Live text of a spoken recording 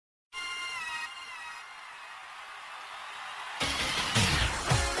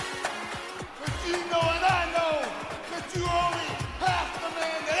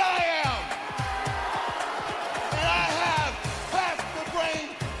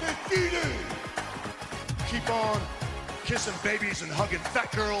keep on kissing babies and hugging fat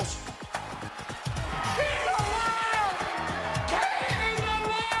girls. He's alive! Kane is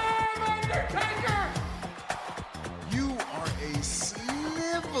alive, Undertaker! You are a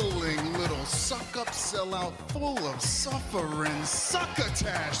sniveling little suck-up sellout full of suffering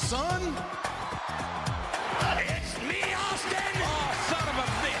succotash, son! It's me, Austin! Oh, son of a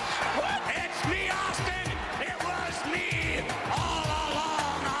bitch! What? It's me, Austin! It was me all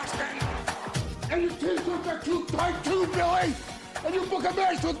along, Austin! And you t-shirts are too tight too, Billy! And you book a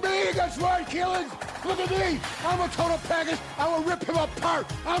match with me against Ryan Keelan! Look at me! I'm a total package! I will rip him apart!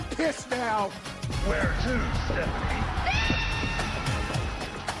 I'm pissed now! Where to, Stephanie?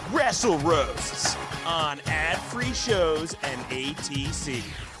 Wrestle Roasts on ad-free shows and ATC.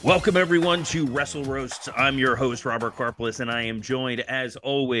 Welcome, everyone, to Wrestle Roasts. I'm your host, Robert Karplis, and I am joined, as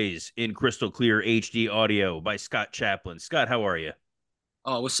always, in crystal clear HD audio by Scott Chaplin. Scott, how are you?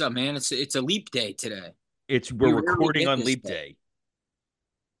 Oh, what's up, man? It's a leap day today. We're recording on Leap Day.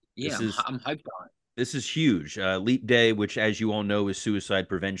 Yeah, I'm hyped on it. This is huge. Leap Day, which, as you all know, is Suicide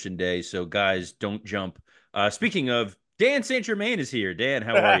Prevention Day. So, guys, don't jump. Speaking of, Dan St. Germain is here. Dan,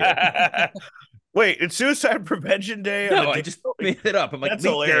 how are you? Wait, it's Suicide Prevention Day? No, I just made it up. I'm like, that's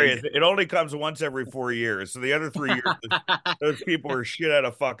hilarious. It only comes once every 4 years. So the other 3 years, those people are shit out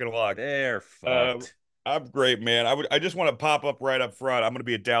of fucking luck. They're fucked. I'm great, man. I just want to pop up right up front. I'm going to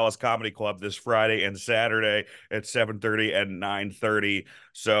be at Dallas Comedy Club this Friday and Saturday at 7:30 and 9:30.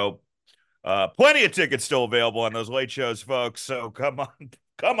 So plenty of tickets still available on those late shows, folks. So come on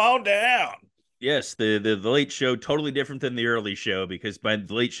down. Yes, the late show, totally different than the early show, because by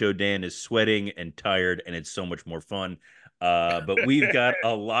the late show, Dan is sweating and tired, and it's so much more fun. But we've got a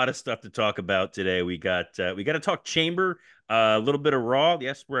lot of stuff to talk about today. We got to talk Chamber, a little bit of Raw.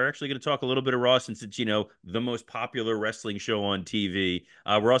 Yes, we're actually going to talk a little bit of Raw since it's, the most popular wrestling show on TV.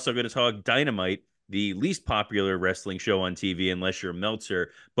 We're also going to talk Dynamite, the least popular wrestling show on TV, unless you're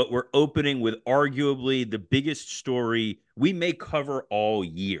Meltzer. But we're opening with arguably the biggest story we may cover all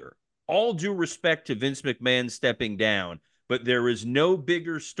year. All due respect to Vince McMahon stepping down, but there is no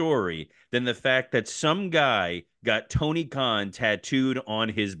bigger story than the fact that some guy got Tony Khan tattooed on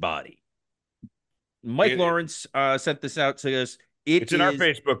his body. Mike Lawrence sent this out to us. It's in our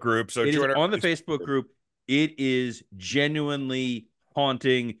Facebook group. So it is on the Facebook Facebook group. It is genuinely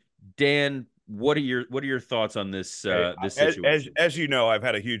haunting. Dan, what are your thoughts on this this situation? As you know, I've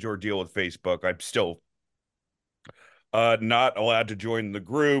had a huge ordeal with Facebook. I'm still not allowed to join the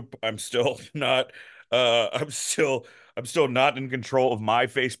group. I'm still not in control of my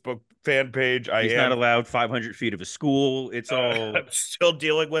Facebook fan page. He's not allowed 500 feet of a school. It's all I'm still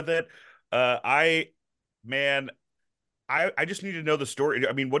dealing with it. I just need to know the story.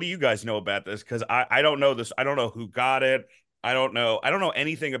 I mean, what do you guys know about this? Because I don't know this. I don't know who got it. I don't know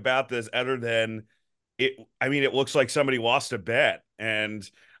anything about this other than it. I mean, it looks like somebody lost a bet. And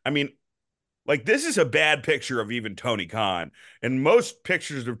I mean, like, this is a bad picture of even Tony Khan, and most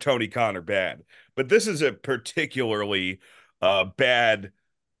pictures of Tony Khan are bad, but this is a particularly bad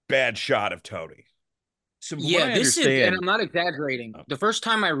shot of Tony. So yeah, this is, and I'm not exaggerating. The first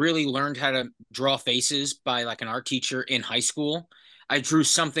time I really learned how to draw faces by like an art teacher in high school, I drew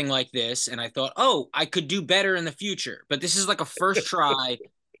something like this, and I thought, oh, I could do better in the future. But this is like a first try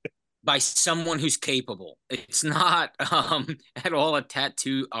by someone who's capable. It's not at all a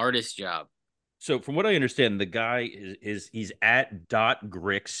tattoo artist job. So from what I understand, the guy he's at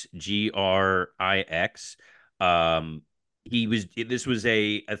 .grix, Grix. This was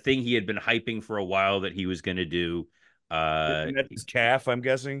a thing he had been hyping for a while that he was going to do. That's his calf, I'm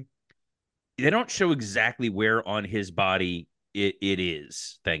guessing. They don't show exactly where on his body it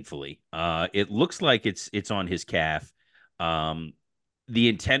is, thankfully. It looks like it's on his calf. The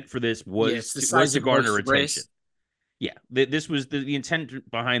intent for this was to garner attention. Yeah, this was the intent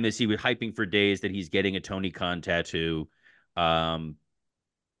behind this. He was hyping for days that he's getting a Tony Khan tattoo. I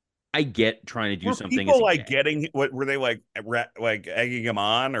get trying to do something. People like getting what were they like egging him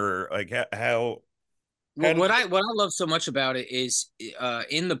on, or like how? What I love so much about it is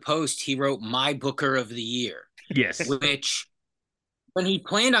in the post he wrote "My Booker of the Year." Yes, which when he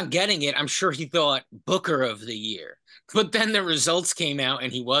planned on getting it, I'm sure he thought Booker of the Year. But then the results came out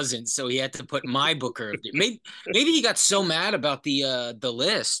and he wasn't, so he had to put My Booker of the Year. Maybe he got so mad about the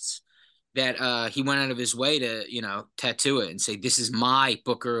lists that he went out of his way to, tattoo it and say, this is my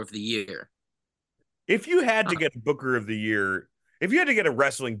Booker of the Year. If you had to get a Booker of the Year, if you had to get a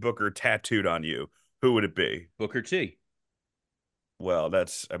wrestling Booker tattooed on you, who would it be? Booker T. Well,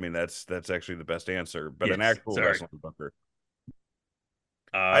 that's actually the best answer, but yes, an actual wrestling Booker.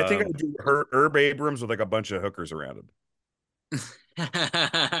 I think I'd do Herb Abrams with like a bunch of hookers around him.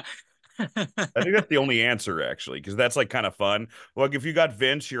 I think think that's the only answer, actually, because that's like kind of fun. Like, if you got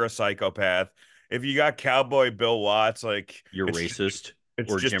Vince, you're a psychopath. If you got Cowboy Bill Watts, like You're it's just, racist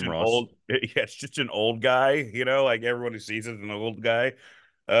it's or just Jim an Ross. old, yeah, it's just an old guy, like everyone who sees it is an old guy.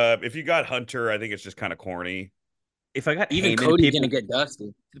 If you got Hunter, I think it's just kind of corny. If I got Even Heyman, Cody's gonna people. get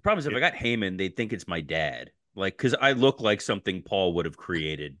dusty. The problem is if Yeah. I got Heyman, they'd think it's my dad. Like, because I look like something Paul would have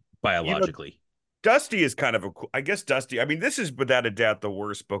created You know, biologically. Dusty is kind of I guess Dusty. I mean, this is without a doubt the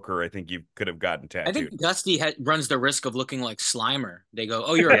worst Booker I think you could have gotten I think tattooed. Dusty runs the risk of looking like Slimer. They go,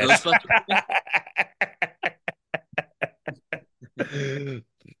 "Oh, you're a Yes. Ghostbuster."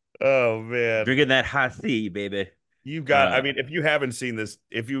 Oh man. Drinking that hot tea, baby. You got, I Uh, mean, if you haven't seen this,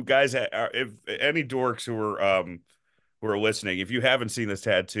 if you guys are, if any dorks who are listening, if you haven't seen this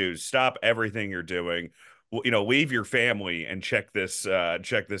tattoo, stop everything you're doing. Leave your family and check this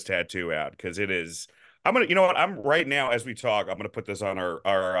tattoo out because it is. I'm gonna, you know what? I'm right now as we talk. I'm gonna put this on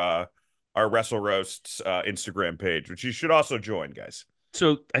our Wrestle Roasts Instagram page, which you should also join, guys.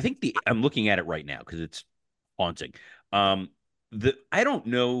 so I think I'm looking at it right now because it's haunting. Um, I don't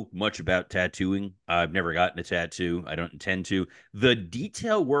know much about tattooing. I've never gotten a tattoo. I don't intend to. The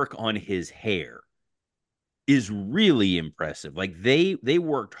detail work on his hair is really impressive. Like they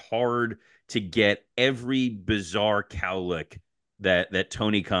worked hard to get every bizarre cowlick that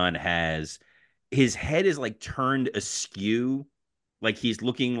Tony Khan has. His head is like turned askew, like he's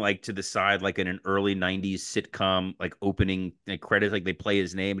looking like to the side, like in an early '90s sitcom, like opening like credits, like they play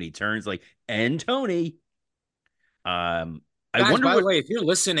his name and he turns like and Tony. Um, I Guys, wonder by the what way, if you're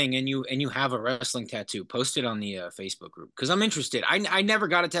listening and you have a wrestling tattoo, post it on the Facebook group because I'm interested. I never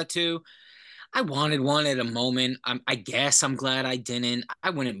got a tattoo. I wanted one at a moment. I guess I'm glad I didn't. I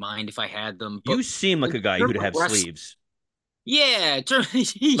wouldn't mind if I had them, but you seem like in a guy terms who'd of have sleeves. yeah,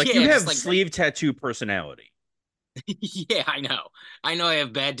 Like you yeah, just have like sleeve tattoo personality. yeah, I know I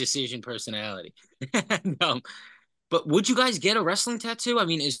have bad decision personality. No, but would you guys get a wrestling tattoo? I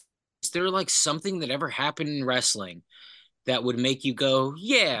mean, is there like something that ever happened in wrestling that would make you go,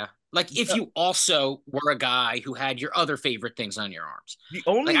 yeah? Like if you also were a guy who had your other favorite things on your arms. The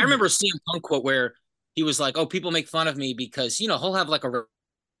Like I only remember a CM Punk quote where he was like, "Oh, people make fun of me because he'll have like a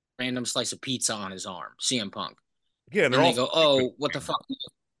random slice of pizza on his arm." CM Punk, Yeah, they're and they all go, stupid. "Oh, what the fuck?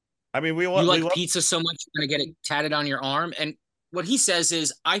 I mean, You we like love. pizza so much you're gonna get it tatted on your arm?" And what he says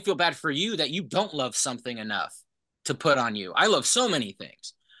is, "I feel bad for you that you don't love something enough to put on you. I love so many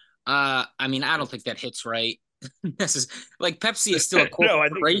things." I mean, I don't think that hits right. This is like Pepsi is still a No, I think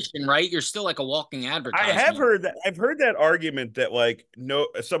corporation, right? You're still like a walking I have advertisement. heard that. I've heard that argument that like no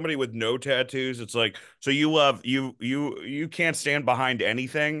somebody with no tattoos, it's like so you love you can't stand behind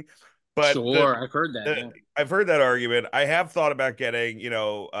anything. But Sure, I've heard that. Yeah. I've heard that argument. I have thought about getting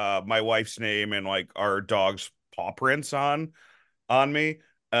my wife's name and like our dog's paw prints on me.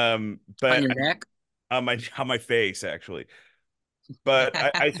 On But your neck. on my face actually. But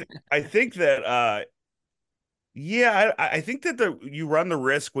I think that yeah, I think that you run the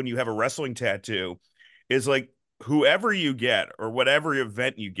risk when you have a wrestling tattoo is like whoever you get or whatever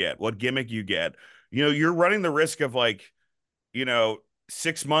event you get, what gimmick you get, you're running the risk of like, you know,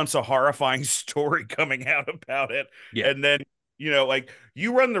 6 months of horrifying story coming out about it. Yeah. And then, like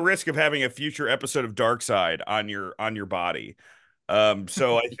you run the risk of having a future episode of Dark Side on your body.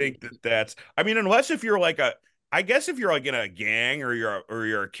 So I think I mean, unless if you're like I guess if you're like in a gang or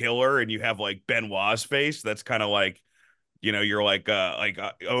you're a killer and you have like Benoit's face, that's kind of like, you're like,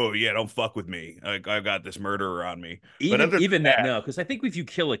 oh yeah, don't fuck with me. Like I got this murderer on me. But Even other than even that that, no, because I think if you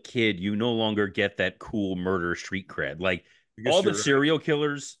kill a kid, you no longer get that cool murder street cred. Like I all guess the you're right. serial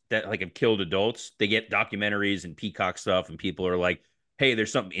killers that like have killed adults, they get documentaries and Peacock stuff, and people are like, "Hey,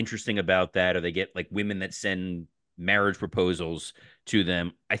 there's something interesting about that," or they get like women that send marriage proposals to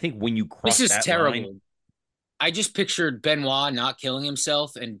them. I think when you This cross is that line, terrible. I just pictured Benoit not killing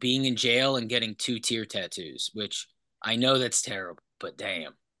himself and being in jail and getting two-tier tattoos, which I know that's terrible, but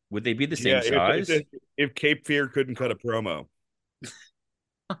damn. would they be the Yeah, same size? if Cape Fear couldn't cut a promo.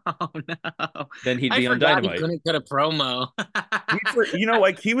 Oh no. Then he'd I be on forgot he Dynamite. couldn't cut a promo.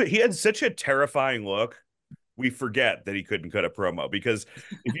 Like he had such a terrifying look. We forget that he couldn't cut a promo because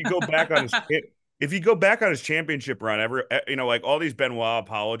if you go back on his if you go back on his championship run, like all these Benoit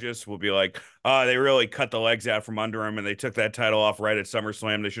apologists will be like, "Oh, they really cut the legs out from under him, and they took that title off right at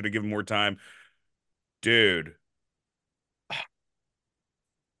SummerSlam. They should have given more time." Dude,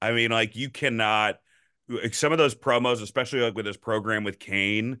 I mean, like you cannot like some of those promos, especially like with his program with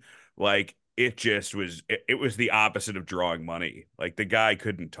Kane, like it was the opposite of drawing money. Like the guy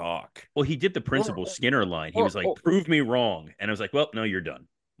couldn't talk. Well, he did the or, principal Skinner line. He or, was like, or, "Prove me wrong," and I was like, "Well, no, you're done."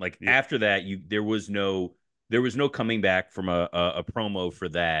 Like Yeah. after that, there was no coming back from a promo for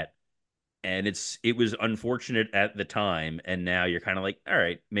that. And it was unfortunate at the time, and now you're kind of like, all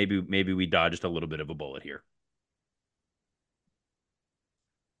right, maybe we dodged a little bit of a bullet here.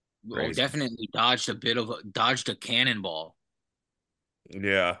 Oh, Crazy. definitely dodged a cannonball.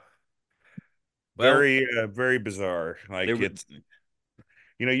 Yeah. Well, Very bizarre. there Like it's,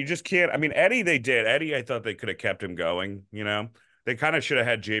 you just can't. I mean, Eddie, they did. Eddie, I thought they could have kept him going. They kind of should have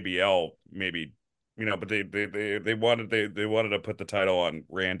had JBL maybe. But they wanted to put the title on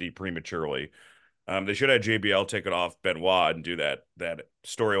Randy prematurely. They should have JBL take it off Benoit and do that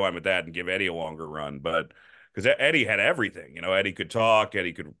storyline with that and give Eddie a longer run. But because Eddie had everything, Eddie could talk,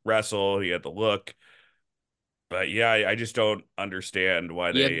 Eddie could wrestle, he had the look. But yeah, I just don't understand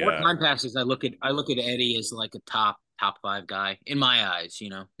why Yeah, the they. more time passes, I look at Eddie as like a top five guy in my eyes.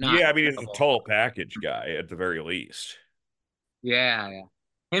 Not Yeah, I mean, he's of a all. total package guy at the very least. Yeah, yeah.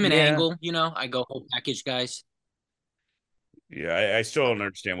 Him and yeah, Angle, I go whole package guys. Yeah, I still don't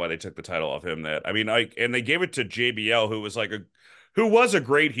understand why they took the title off him. That I mean, and they gave it to JBL, who was a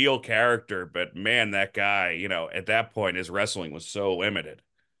great heel character, but man, that guy, at that point, his wrestling was so limited.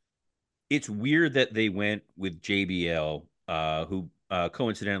 it's weird that they went with JBL, who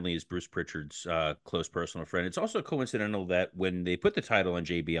coincidentally is Bruce Pritchard's close personal friend. It's also coincidental that when they put the title on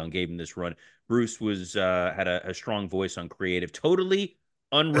JBL and gave him this run, Bruce was had a strong voice on creative. Totally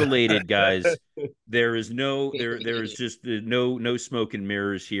unrelated, guys. There is no there is just no smoke and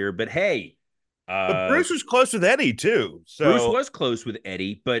mirrors here. But hey, But uh, Bruce was close with Eddie too, Bruce so was close with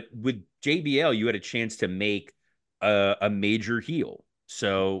Eddie, but with JBL, you had a chance to make a major heel.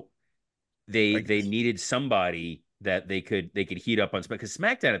 So they I they guess. needed somebody that they could heat up on because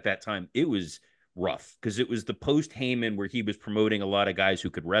SmackDown at that time it was rough because it was the post Heyman where he was promoting a lot of guys who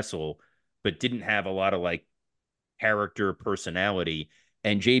could wrestle but didn't have a lot of like character personality,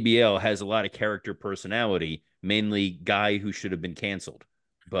 and JBL has a lot of character personality, mainly guy who should have been canceled.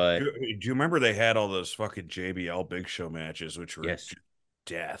 But Do you remember they had all those fucking JBL Big Show matches, which were yes, just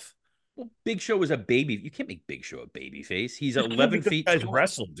death? well, Big Show was a baby. You can't make Big Show a baby face. He's I don't 11 think those feet guys tall.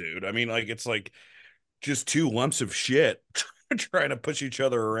 wrestle, dude. I mean, like it's like just two lumps of shit trying to push each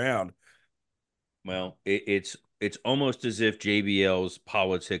other around. Well, it's almost as if JBL's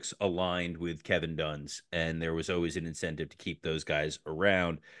politics aligned with Kevin Dunn's, and there was always an incentive to keep those guys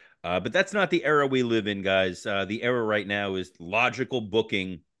around. But that's not the era we live in, guys. The era right now is logical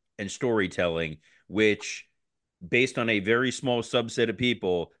booking and storytelling, which, based on a very small subset of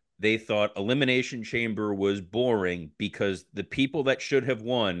people, they thought Elimination Chamber was boring because the people that should have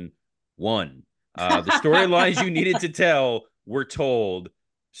won. The storylines you needed to tell were told.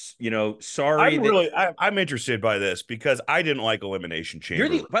 Sorry that I'm interested by this because I didn't like Elimination you're Chamber.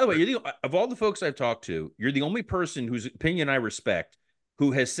 the. By the way, you're the of all the folks I've talked to, you're the only person whose opinion I respect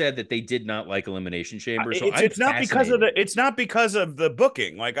who has said that they did not like Elimination Chamber. So I'm It's not because of fascinated. the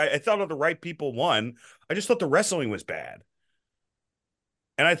booking. Like I thought of the right people won. I just thought the wrestling was bad.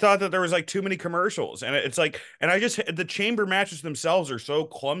 And I thought that there was like too many commercials. And it's like, and I just, the chamber matches themselves are so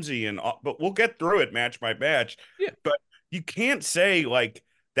clumsy but we'll get through it match by match. Yeah, But you can't say like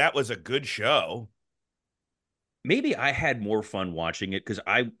that was a good show. maybe I had more fun watching it because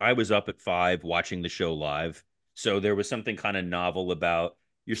I was up at 5 watching the show live. So there was something kind of novel about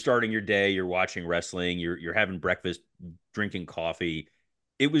you're starting your day, you're watching wrestling, you're having breakfast, drinking coffee.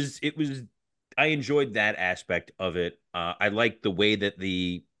 It was I enjoyed that aspect of it. I liked the way that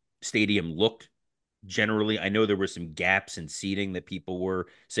the stadium looked generally. I know there were some gaps in seating that people were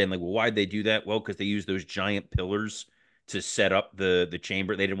saying like, well, why'd they do that? Well, because they used those giant pillars to set up the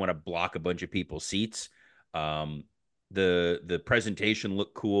chamber. They didn't want to block a bunch of people's seats. Um, the presentation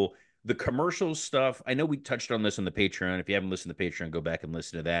looked cool. The commercial stuff, I know we touched on this on the Patreon. If you haven't listened to the Patreon, go back and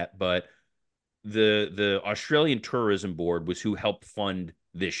listen to that. But the Australian Tourism Board was who helped fund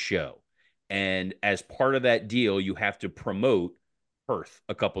this show. And as part of that deal, you have to promote Perth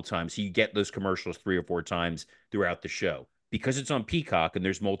a couple times. So you get those commercials 3 or 4 times throughout the show. Because it's on Peacock and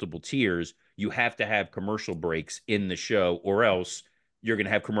there's multiple tiers, you have to have commercial breaks in the show, or else you're going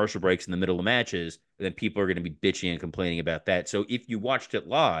to have commercial breaks in the middle of matches. And then people are going to be bitching and complaining about that. So if you watched it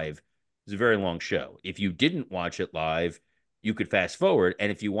live, it's a very long show. If you didn't watch it live, you could fast forward. And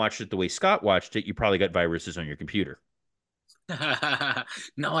if you watched it the way Scott watched it, you probably got viruses on your computer.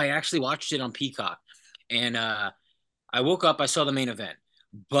 No, I actually watched it on Peacock, and I woke up, I saw the main event,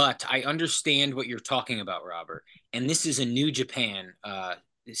 but I understand what you're talking about, Robert. And this is a New Japan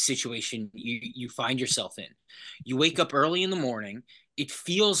situation you find yourself in. You wake up early in the morning. It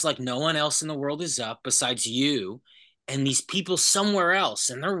feels like no one else in the world is up besides you and these people somewhere else,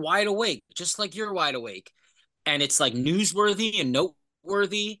 and they're wide awake, just like you're wide awake. And it's like newsworthy and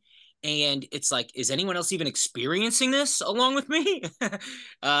noteworthy. And it's like, is anyone else even experiencing this along with me?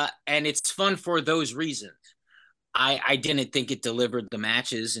 And it's fun for those reasons. I didn't think it delivered the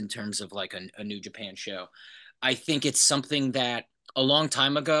matches in terms of like a New Japan show. I think it's something that a long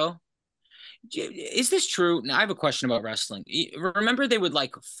time ago. Is this true? Now, I have a question about wrestling. Remember, they would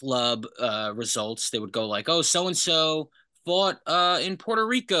like flub results. They would go like, "Oh, so and so fought in Puerto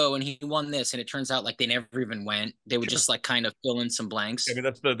Rico and he won this," and it turns out like they never even went. They would just like kind of fill in some blanks. I mean,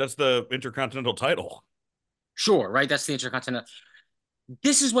 that's the Intercontinental title. Sure, right? That's the Intercontinental.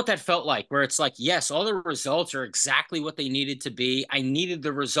 This is what that felt like, where it's like, yes, all the results are exactly what they needed to be. I needed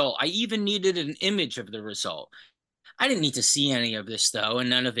the result. I even needed an image of the result. I didn't need to see any of this though, and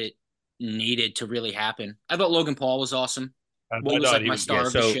none of it needed to really happen. I thought Logan Paul was awesome. He was like my star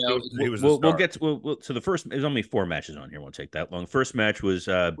of the show. We'll get to so the first. There's only 4 matches on here. Won't take that long. First match was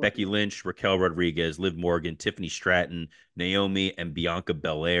Becky Lynch, Raquel Rodriguez, Liv Morgan, Tiffany Stratton, Naomi, and Bianca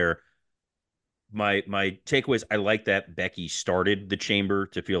Belair. My takeaways, I like that Becky started the chamber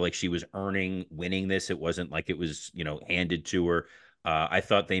to feel like she was earning winning this. It wasn't like it was, handed to her. I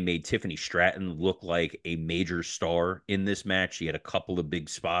thought they made Tiffany Stratton look like a major star in this match. She had a couple of big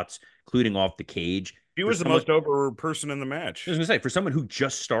spots, including off the cage. She was the most over person in the match. I was gonna say, for someone who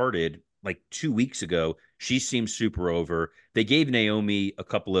just started like 2 weeks ago, she seems super over. They gave Naomi a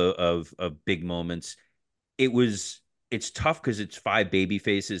couple of big moments. It's tough because it's 5 baby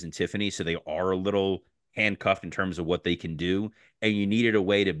faces and Tiffany, so they are a little handcuffed in terms of what they can do. And you needed a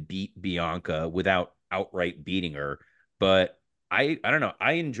way to beat Bianca without outright beating her. But I don't know.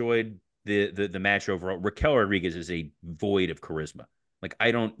 I enjoyed the match overall. Raquel Rodriguez is a void of charisma. Like,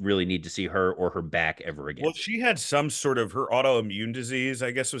 I don't really need to see her or her back ever again. Well, she had some sort of her autoimmune disease, I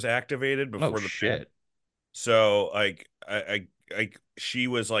guess, was activated before the shit. match. So like she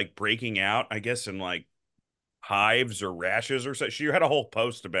was like breaking out, I guess, in like hives or rashes or so. She had a whole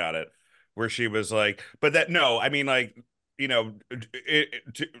post about it where she was like, but that no, I mean, like,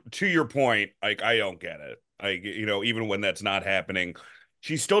 to your point, like, I don't get it. Like, even when that's not happening,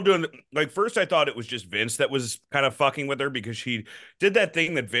 she's still doing like, first I thought it was just Vince that was kind of fucking with her because she did that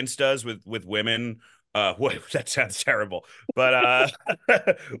thing that Vince does with women. What that sounds terrible, but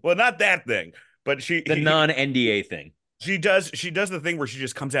well, not that thing, but the non-NDA thing. She does the thing where she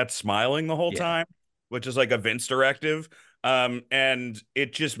just comes out smiling the whole time, which is like a Vince directive. And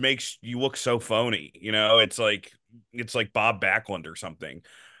it just makes you look so phony. It's like Bob Backlund or something.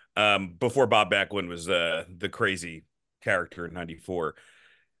 Before Bob Backlund was the crazy character in '94.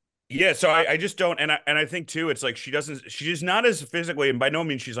 Yeah, so I just don't, and I think too, it's like she's not as physically, and by no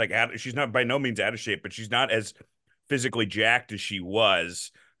means she's not by no means out of shape, but she's not as physically jacked as she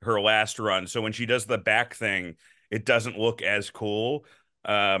was her last run. So when she does the back thing, it doesn't look as cool.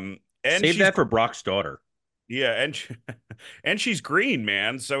 And save that for Brock's daughter. Yeah, and she's green,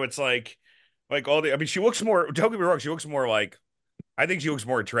 man. So it's like all the. I mean, she looks more. Don't get me wrong. She looks more like. I think she looks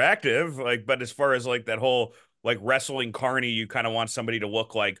more attractive. Like, but as far as like that whole like wrestling carny, you kind of want somebody to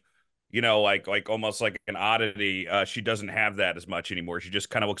look like, like almost like an oddity. She doesn't have that as much anymore. She just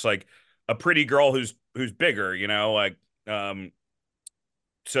kind of looks like a pretty girl who's bigger. Like.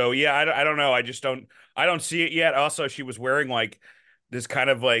 So yeah, I don't know. I don't see it yet. Also, she was wearing like this kind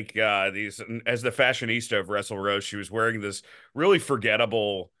of like these, as the fashionista of Wrestle Rose, she was wearing this really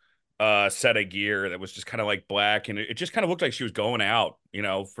forgettable set of gear that was just kind of like black, and it just kind of looked like she was going out,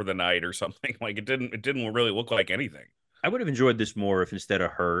 for the night or something. Like it didn't really look like anything. I would have enjoyed this more if instead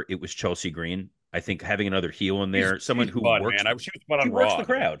of her, it was Chelsea Green. I think having another heel in there, someone who fun, works, man. She was fun on works Raw. the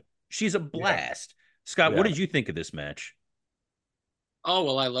crowd. She's a blast. Yeah. Scott, what did you think of this match? Oh,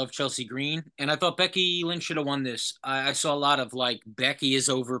 well, I love Chelsea Green, and I thought Becky Lynch should have won this. I saw a lot of like Becky is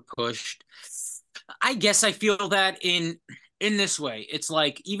over pushed. I guess I feel that in this way. It's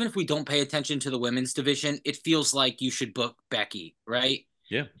like, even if we don't pay attention to the women's division, it feels like you should book Becky, right?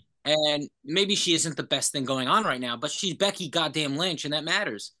 Yeah. And maybe she isn't the best thing going on right now, but she's Becky goddamn Lynch, and that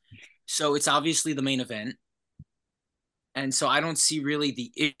matters. So it's obviously the main event. And so I don't see really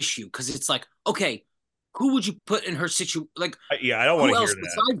the issue, because it's like, okay, who would you put in her situation? Like, yeah, I don't want to hear that.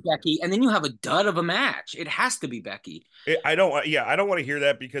 Besides Becky, and then you have a dud of a match. It has to be Becky. I don't want to hear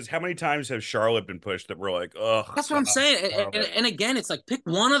that, because how many times has Charlotte been pushed that we're like, ugh. That's what I'm saying. And again, it's like, pick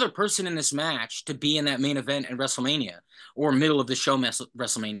one other person in this match to be in that main event in WrestleMania, or middle of the show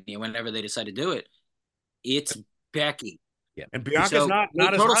WrestleMania, whenever they decide to do it. It's Becky. Yeah, and Bianca's not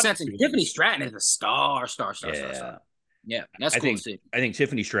as total sense. And Tiffany Stratton is a star. Yeah, that's cool. I think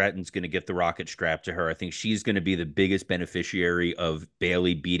Tiffany Stratton's going to get the rocket strapped to her. I think she's going to be the biggest beneficiary of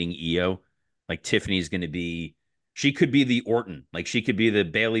Bayley beating Io. Like, Tiffany's going to be, she could be the Orton. Like, she could be the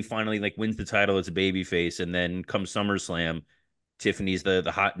Bayley finally like wins the title as a babyface, and then come SummerSlam, Tiffany's the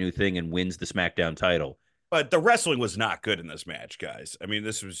hot new thing and wins the SmackDown title. But the wrestling was not good in this match, guys. I mean,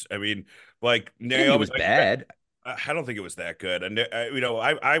 like I think it Naomi, was bad. I don't think it was that good. And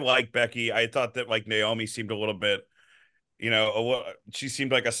I like Becky. I thought that like Naomi seemed a little bit, she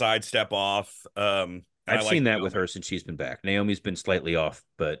seemed like a sidestep off. And I I've like seen that with Naomi. her since she's been back. Naomi's been slightly off,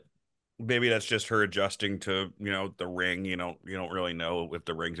 but Maybe that's just her adjusting to, the ring. You don't really know if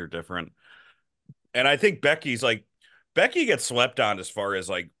the rings are different. And I think Becky gets slept on as far as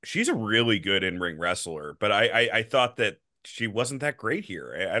like she's a really good in-ring wrestler, but I thought that she wasn't that great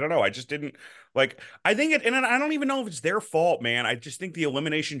here. I don't know. I just didn't like I think it, and I don't even know if it's their fault, man. I just think the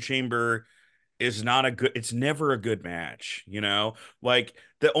Elimination Chamber is not a good, it's never a good match, Like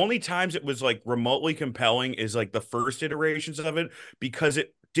the only times it was like remotely compelling is like the first iterations of it because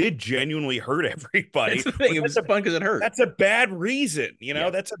it did genuinely hurt that's everybody. the thing. But It was fun because it hurt. that's a bad reason, Yeah.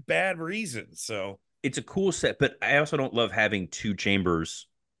 That's a bad reason. So It's a cool set, but I also don't love having two chambers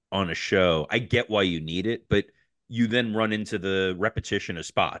on a show. I get why you need it, but you then run into the repetition of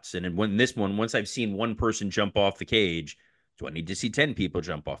spots. And when this one, once I've seen one person jump off the cage, do I need to see 10 people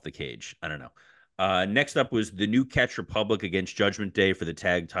jump off the cage? I don't know. Next up was the New Catch Republic against Judgment Day for the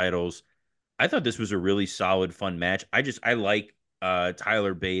tag titles. I thought this was a really solid, fun match. I like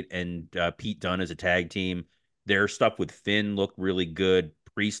Tyler Bate and Pete Dunne as a tag team. Their stuff with Finn looked really good.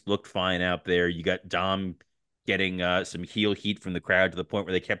 Priest looked fine out there. You got Dom getting some heel heat from the crowd to the point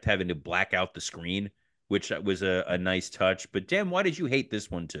where they kept having to black out the screen, which was a nice touch. But damn, why did you hate this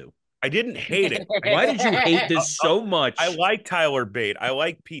one too? I didn't hate it. Why did you hate this so I much? like Tyler Bate. I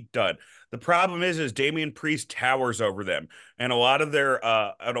like Pete Dunne. The problem is Damian Priest towers over them, and a lot of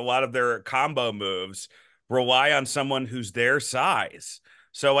their combo moves rely on someone who's their size.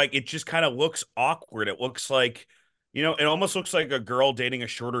 So like it just kind of looks awkward. It looks like, it almost looks like a girl dating a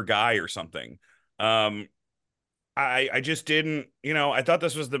shorter guy or something. Um, I just didn't, I thought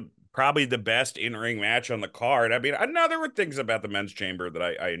this was the probably the best in-ring match on the card. I mean, I know there were things about the men's chamber that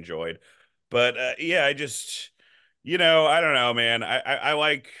I enjoyed, but yeah, I just, I don't know, man. I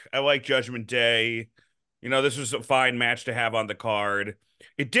like Judgment Day. This was a fine match to have on the card.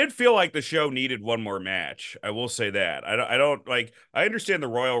 It did feel like the show needed one more match. I will say that. I don't like. I understand the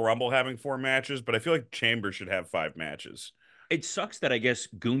Royal Rumble having 4 matches, but I feel like Chamber should have 5 matches. It sucks that I guess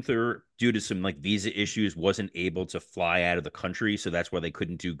Gunther, due to some like visa issues, wasn't able to fly out of the country, so that's why they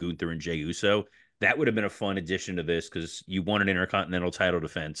couldn't do Gunther and Jey Uso. That would have been a fun addition to this because you won an intercontinental title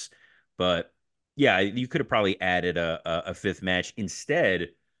defense. But yeah, you could have probably added a fifth match. Instead,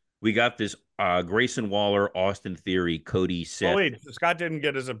 we got this Grayson Waller, Austin Theory, Cody, Oh Seth. wait, Scott didn't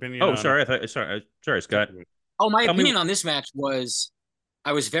get his opinion Oh, on it. sorry, sorry, Scott. Oh, my Tell me, opinion on this match was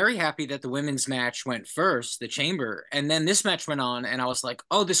I was very happy that the women's match went first, the chamber, and then this match went on, and I was like,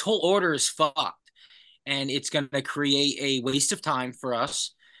 oh, this whole order is fucked, and it's going to create a waste of time for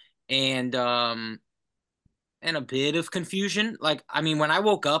us, and a bit of confusion. Like, I mean, when I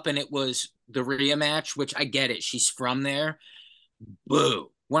woke up and it was the Rhea match, which I get it, she's from there.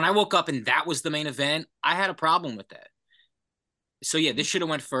 Boo. When I woke up and that was the main event, I had a problem with that. So yeah, this should have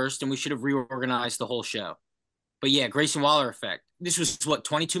went first, and we should have reorganized the whole show. But yeah, Grayson Waller effect. This was what,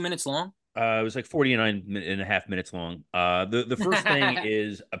 22 minutes long? it was like 49 and a half minutes long. The first thing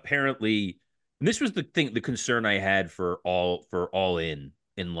is apparently, and this was the thing, the concern I had for all in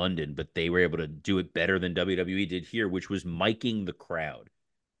London, but they were able to do it better than WWE did here, which was miking the crowd.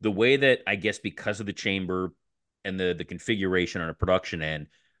 The way that I guess because of the chamber and the configuration on a production end,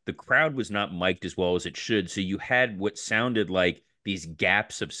 the crowd was not mic'd as well as it should. So you had what sounded like these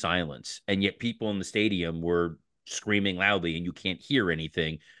gaps of silence, and yet people in the stadium were screaming loudly and you can't hear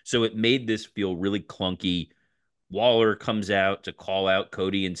anything. So it made this feel really clunky. Waller comes out to call out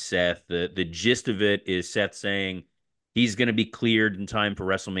Cody and Seth. The gist of it is Seth saying he's going to be cleared in time for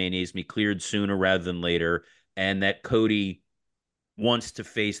WrestleMania. He's going to be cleared sooner rather than later. And that Cody wants to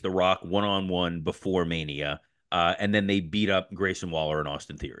face The Rock one-on-one before Mania. And then they beat up Grayson Waller and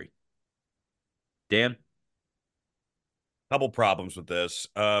Austin Theory. Dan? Couple problems with this.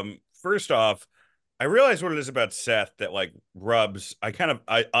 First off, I realize what it is about Seth that like rubs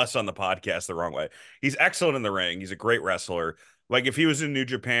us on the podcast the wrong way. He's excellent in the ring. He's a great wrestler. Like if he was in New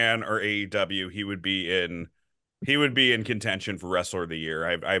Japan or AEW, he would be in contention for Wrestler of the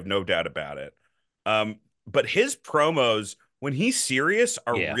Year. I have no doubt about it. But his promos when he's serious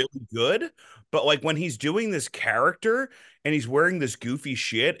are really good. But like when he's doing this character and he's wearing this goofy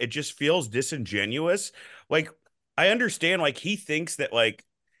shit, it just feels disingenuous. Like I understand, like he thinks that like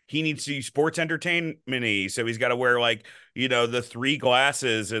he needs to be sports entertainment-y, so he's got to wear like the 3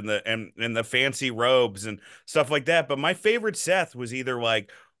 glasses and the fancy robes and stuff like that. But my favorite Seth was either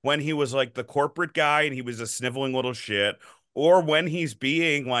like when he was like the corporate guy and he was a sniveling little shit, or when he's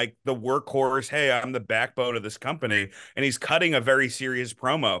being like the workhorse, hey, I'm the backbone of this company, and he's cutting a very serious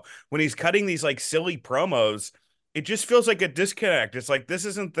promo. When he's cutting these like silly promos, it just feels like a disconnect. It's like this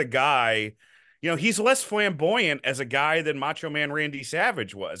isn't the guy. He's less flamboyant as a guy than Macho Man Randy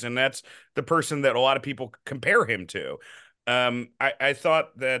Savage was, and that's the person that a lot of people compare him to. I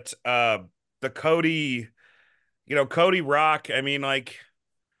thought that the Cody Rock, I mean, like,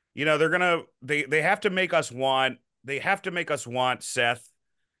 they have to make us want Seth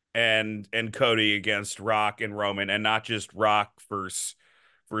and Cody against Rock and Roman, and not just Rock versus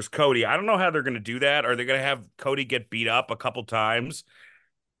Cody. I don't know how they're gonna do that. Are they gonna have Cody get beat up a couple times,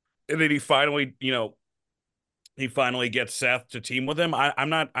 and then he finally gets Seth to team with him? I'm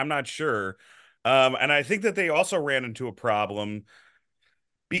not sure. And I think that they also ran into a problem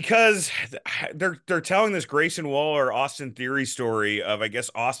because they're telling this Grayson Waller Austin Theory story of, I guess,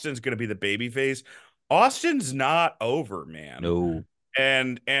 Austin's going to be the babyface. Austin's not over, man. No.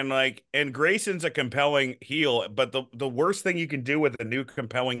 And Grayson's a compelling heel, but the worst thing you can do with a new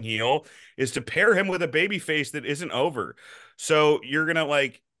compelling heel is to pair him with a babyface that isn't over. So you're gonna,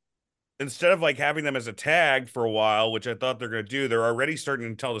 like, instead of like having them as a tag for a while, which I thought they're going to do, they're already starting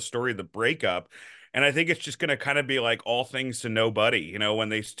to tell the story of the breakup. And I think it's just going to kind of be like all things to nobody. When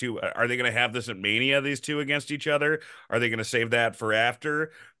these two, are they going to have this at Mania, these two against each other? Are they going to save that for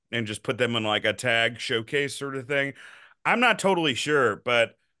after and just put them in like a tag showcase sort of thing? I'm not totally sure,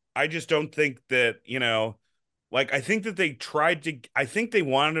 but I just don't think that, like, I think they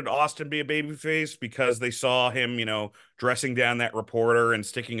wanted Austin to be a babyface because they saw him, dressing down that reporter and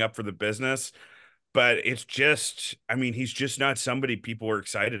sticking up for the business. But it's just, I mean, he's just not somebody people are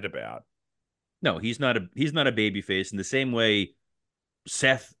excited about. No, he's not a baby face in the same way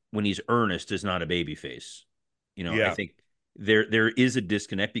Seth, when he's earnest, is not a baby face. I Yeah. think there is a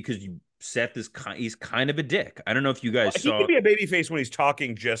disconnect because Seth he's kind of a dick. I don't know if you guys He saw. can be a babyface when he's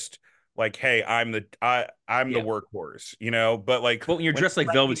talking just like, hey, I'm the Yeah. workhorse, but like But when you're when dressed like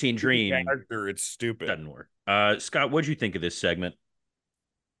he's playing Velveteen a Dream, character, it's it stupid. doesn't work. Scott, what'd you think of this segment?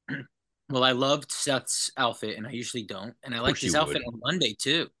 Well, I loved Seth's outfit, and I usually don't. And I Of liked course his you would. outfit on Monday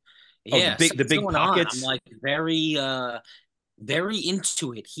too. Oh, Yeah, the something's big going on. I'm pockets. like very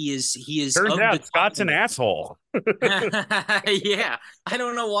into it. He is Turns of the out Scott's an time. asshole. Yeah. I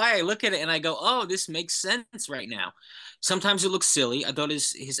don't know why I look at it and I go, "Oh, this makes sense right now." Sometimes it looks silly. I thought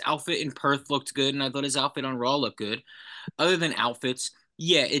his outfit in Perth looked good, and I thought his outfit on Raw looked good. Other than outfits,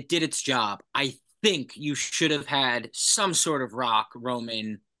 yeah, it did its job. I think you should have had some sort of Rock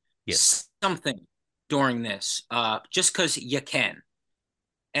Roman Yes. something during this, just because you can.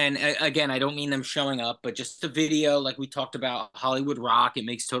 And again, I don't mean them showing up, but just the video, like we talked about Hollywood Rock, it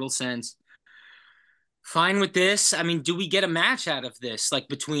makes total sense. Fine with this. I mean, do we get a match out of this, like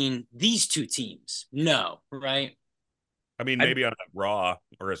between these two teams? No, right? I mean, I maybe on a Raw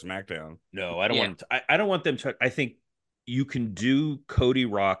or a SmackDown. No, I don't Yeah. want them I don't want them to. I think you can do Cody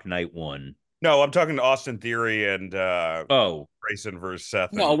Rock night one. No, I'm talking to Austin Theory and Oh, Grayson versus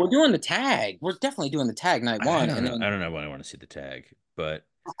Seth. No, And we're doing the tag. We're definitely doing the tag night I one, don't and know. I then don't know when I want to see the tag, but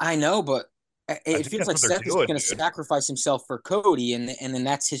I know, but I it think feels that's like what they're Seth is doing, going to dude. sacrifice himself for Cody, and then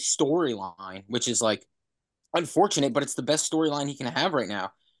that's his storyline, which is like unfortunate, but it's the best storyline he can have right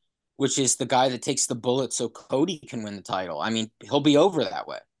now, which is the guy that takes the bullet so Cody can win the title. I mean, he'll be over that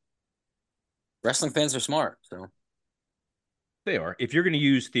way. Wrestling fans are smart, so they are. If you're going to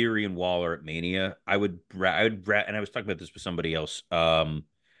use Theory and Waller at Mania, and I was talking about this with somebody else,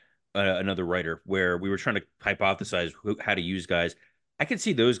 another writer, where we were trying to hypothesize how to use guys. I could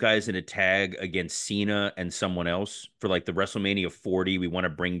see those guys in a tag against Cena and someone else for like the WrestleMania 40. We want to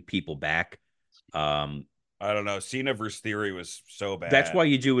bring people back. Um, I don't know. Cena versus Theory was so that's bad. why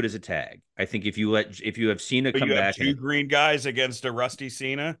you do it as a tag. I think if you have Cena But come you have back two green guys against a rusty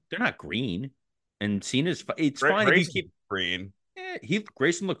Cena. they're not green, and it's fine if you Grayson's keep. green.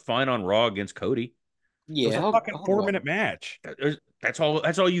 Grayson looked fine on Raw against Cody. It was yeah, a fucking he'll 4 minute match. That's all.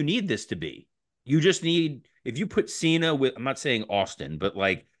 That's all you need this to be. You just need if you put Cena with. I'm not saying Austin, but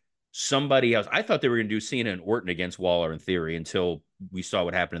like somebody else. I thought they were going to do Cena and Orton against Waller in theory until we saw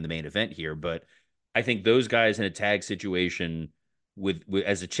what happened in the main event here. But I think those guys in a tag situation with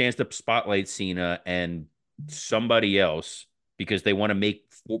as a chance to spotlight Cena and somebody else because they want to make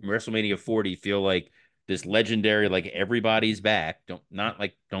WrestleMania 40 feel like this legendary, like everybody's back.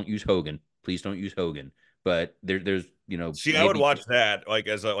 Don't use Hogan. Please don't use Hogan. But there's See, I would maybe watch that like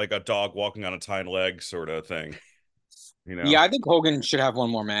as a dog walking on its hind legs sort of thing. You yeah. know, I think Hogan should have one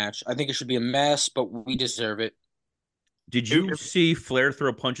more match. I think it should be a mess, but we deserve it. did It- you see Flair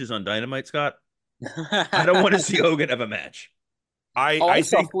throw punches on Dynamite, Scott? I don't want to see Hogan have a match. Oh, I I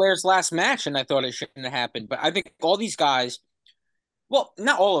saw think Flair's last match, and I thought it shouldn't have happened. But I think all these guys, well,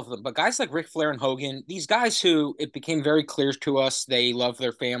 not all of them, but guys like Ric Flair and Hogan, these guys who it became very clear to us they love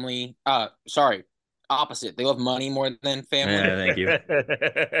their family. Sorry, opposite. They love money more than family. Thank you.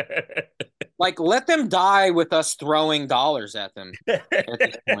 Like, let them die with us throwing dollars at them at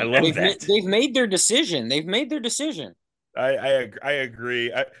this I point. love that. They've made their decision. They've made their decision. I agree.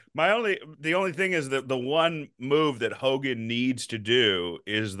 The only thing is that the one move that Hogan needs to do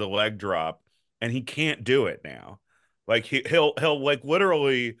is the leg drop, and he can't do it now. Like he'll like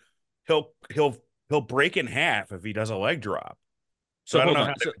literally he'll he'll break in half if he does a leg drop. So So I don't hold know on.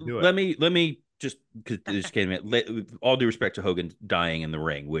 how they So would do it. let me just because this came in. With all due respect to Hogan dying in the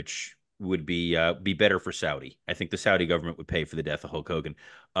ring, which would be better for Saudi. I think the Saudi government would pay for the death of Hulk Hogan.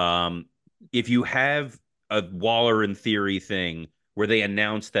 Um, if you have a Waller in theory thing where they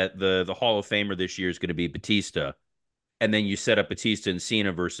announce that the Hall of Famer this year is going to be Batista, and then you set up Batista and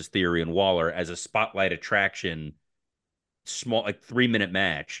Cena versus Theory and Waller as a spotlight attraction, small like 3 minute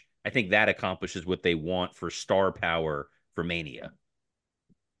match. I think that accomplishes what they want for star power for Mania.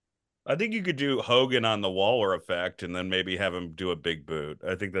 I think you could do Hogan on the Waller effect, and then maybe have him do a big boot.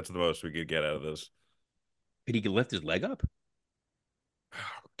 I think that's the most we could get out of this. Could he lift his leg up?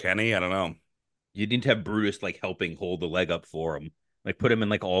 Kenny, I don't know. You need to have Brutus like helping hold the leg up for him. Like put him in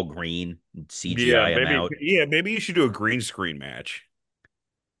like all green and Yeah, CGI him maybe. out. Yeah, maybe you should do a green screen match.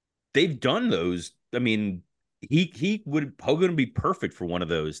 They've done those. I mean, he would Hogan would be perfect for one of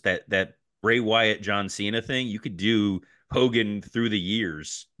those. That Bray Wyatt John Cena thing. You could do Hogan through the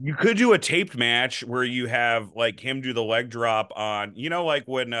years. You could do a taped match where you have like him do the leg drop on, like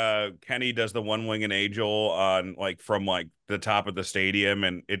when Kenny does the one winged angel on like from like the top of the stadium,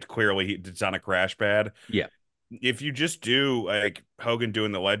 and it's clearly it's on a crash pad. Yeah. If you just do like Hogan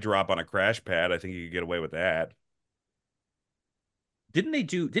doing the leg drop on a crash pad, I think you could get away with that. Didn't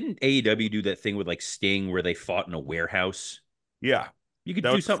AEW do that thing with like Sting where they fought in a warehouse? Yeah, You could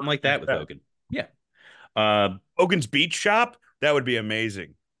that was do the something first like thing that with I said. Hogan. Yeah. Uh, Hogan's Beach Shop, that would be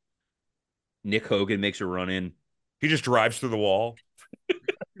amazing. Nick Hogan makes a run in. He just drives through the wall.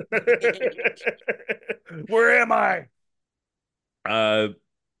 Where am I? Uh,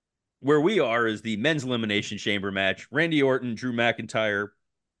 where we are is the men's elimination chamber match. Randy Orton, Drew McIntyre,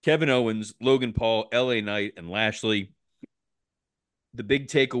 Kevin Owens, Logan Paul, LA Knight, and Lashley. The big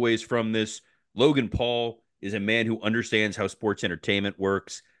takeaways from this: Logan Paul is a man who understands how sports entertainment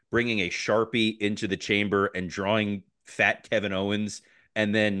works, bringing a Sharpie into the chamber and drawing fat Kevin Owens,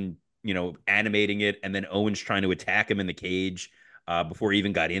 and then, animating it, and then Owens trying to attack him in the cage before he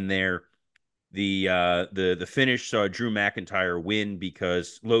even got in there. The finish saw Drew McIntyre win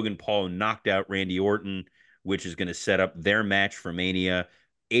because Logan Paul knocked out Randy Orton, which is going to set up their match for Mania.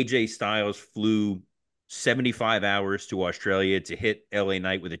 AJ Styles flew 75 hours to Australia to hit LA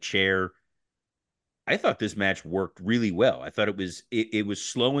Knight with a chair. I thought this match worked really well. I thought it was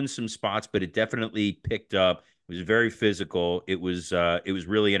slow in some spots, but it definitely picked up. It was very physical. It was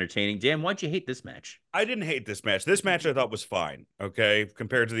really entertaining. Dan, why'd you hate this match? I didn't hate this match. This match I thought was fine. Okay.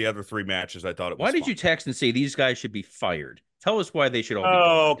 Compared to the other three matches, I thought it Why was did fine. you text and say these guys should be fired? Tell us why they should all be gone,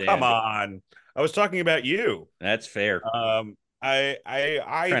 Oh, come Dan. on. I was talking about you. That's fair. I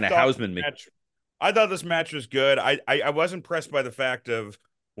Trying to thought this Houseman me. match I thought this match was good. I was impressed by the fact of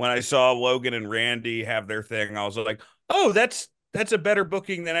when I saw Logan and Randy have their thing, I was like, oh, that's a better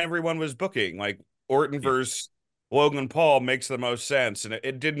booking than everyone was booking. Like Orton Yeah. versus Logan Paul makes the most sense. And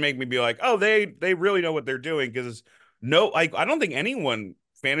it did make me be like, oh, they really know what they're doing, because no, like I don't think anyone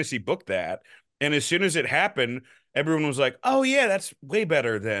fantasy booked that. And as soon as it happened, everyone was like, oh yeah, that's way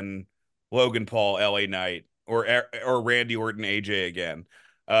better than Logan Paul, LA Knight, or Randy Orton, AJ again.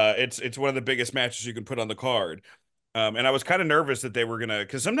 It's one of the biggest matches you can put on the card. And I was kind of nervous that they were gonna,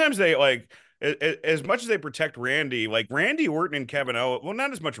 because sometimes they like, as much as they protect Randy, like Randy Orton and Kevin Owens, well,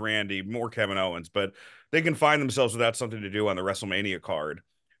 not as much Randy, more Kevin Owens, but they can find themselves without something to do on the WrestleMania card.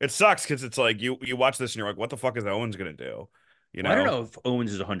 It sucks because it's like you watch this and you're like, what the fuck is Owens gonna do? You Well, I don't know? know if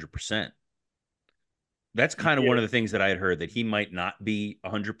Owens is 100%. That's kind of Yeah. one of the things that I had heard, that he might not be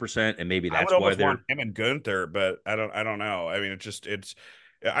 100%, and maybe I would that's why almost they're. want him and Gunther, but I don't know. I mean,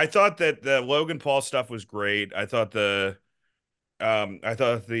 I thought that the Logan Paul stuff was great. I thought the brass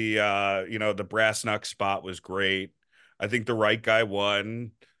knuck spot was great. I think the right guy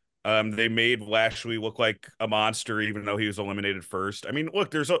won. They made Lashley look like a monster, even though he was eliminated first. I mean, look,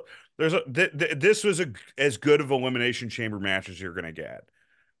 this was as good of elimination chamber match as you're gonna get,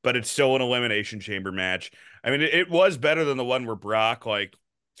 but it's still an elimination chamber match. I mean, it was better than the one where Brock like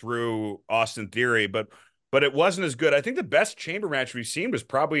threw Austin Theory, but it wasn't as good. I think the best chamber match we've seen was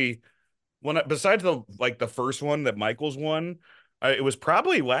probably one besides the first one that Michaels won. It was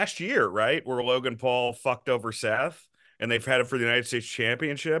probably last year, right, where Logan Paul fucked over Seth, and they've had it for the United States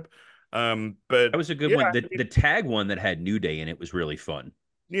Championship. But That was a good yeah, one. I The tag one that had New Day in it was really fun.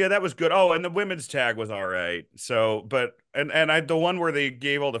 yeah, that was good. Oh, and the women's tag was all right. So, but and I the one where they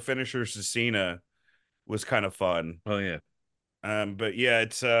gave all the finishers to Cena was kind of fun. Oh yeah. But yeah,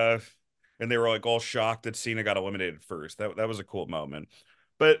 it's and they were like all shocked that Cena got eliminated first. That was a cool moment.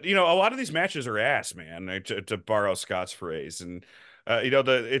 But you know, a lot of these matches are ass, man, to borrow Scott's phrase. And you know,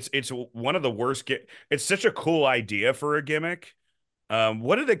 it's one of the worst it's such a cool idea for a gimmick.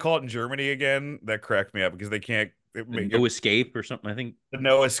 What did they call it in Germany again? That cracked me up because they can't No escape or something, I think. the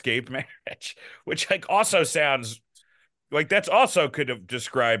no escape match, which like also sounds like that's also could have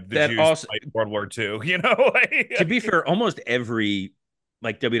described the That Jews also, like World War II, you know? to be fair, almost every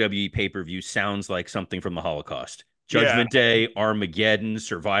like WWE pay-per-view sounds like something from the Holocaust. Yeah, Judgment Day, Armageddon,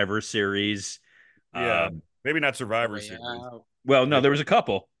 Survivor Series. yeah. Um, Maybe not Survivor Series. Royale. well, no, there was a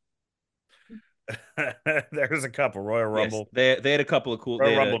couple. There's a couple. Royal Yes, Rumble. they had a couple of cool. They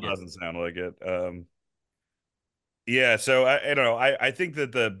Royal had a Rumble yeah. doesn't sound like it. Yeah, so I don't know. I think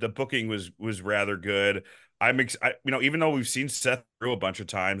that the booking was rather good. You know, even though we've seen Seth through a bunch of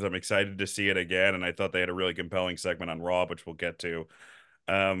times, I'm excited to see it again. And I thought they had a really compelling segment on Raw, which we'll get to.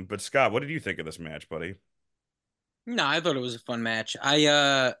 But Scott, what did you think of this match, buddy? No, I thought it was a fun match.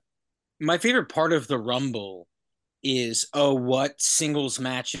 My favorite part of the Rumble is, oh, what singles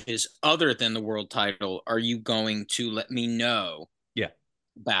matches other than the world title are you going to let me know Yeah.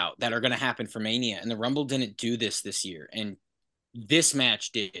 about that are going to happen for Mania? And the Rumble didn't do this year, and this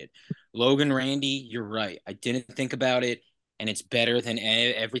match did. Logan Randy, you're right. I didn't think about it, and it's better than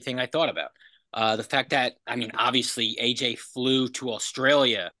everything I thought about. The fact that, I mean, obviously AJ flew to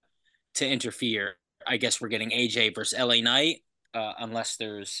Australia to interfere. I guess we're getting AJ versus LA Knight, unless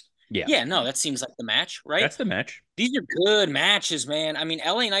there's. Yeah, Yeah, no, that seems like the match, right? that's the match. These are good matches, man. I mean,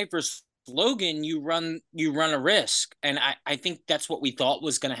 LA Knight versus Logan, you run a risk, and I think that's what we thought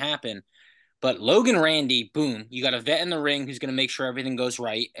was going to happen. But Logan Randy, boom, you got a vet in the ring who's going to make sure everything goes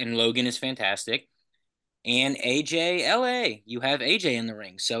right, and Logan is fantastic. And AJ LA, you have AJ in the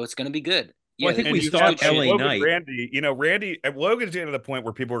ring, so it's going to be good. Well, Yeah, I think And we it's you a have good thought and shit. LA Logan Knight. Randy, you know, Logan's getting to the point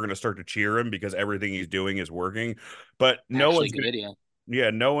where people are going to start to cheer him because everything he's doing is working. But no Actually one's good, yeah. yeah,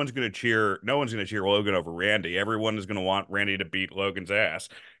 no one's gonna cheer Logan over Randy. Everyone is gonna want Randy to beat Logan's ass.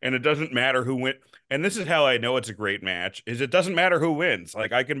 And it doesn't matter who win. And this is how I know it's a great match, is it doesn't matter who wins.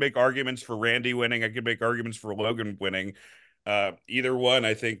 Like I can make arguments for Randy winning, I can make arguments for Logan winning. Either one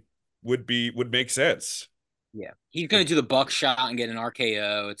I think would make sense. Yeah. He's going to do the buckshot and get an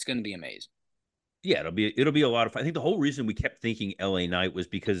RKO. It's going to be amazing. Yeah, it'll be a lot of fun. I think the whole reason we kept thinking LA Knight was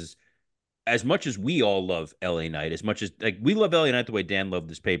because as much as we all love LA Knight, as much as like we love LA Knight the way Dan loved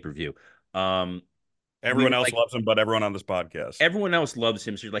this pay-per-view, um, we Everyone were else like loves him, but everyone on this podcast. everyone else loves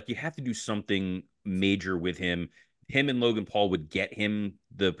him. So you're like, you have to do something major with him. Him and Logan Paul would get him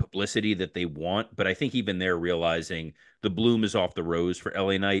the publicity that they want, but I think even they're realizing the bloom is off the rose for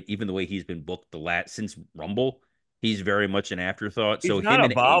LA Knight. Even the way he's been booked since Rumble, he's very much an afterthought. He's So not him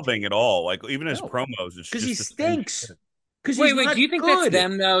and AJ, evolving at all. Like even his no, promos, it's because he just the same stinks. shit. Because he's Wait, not do you think that's good.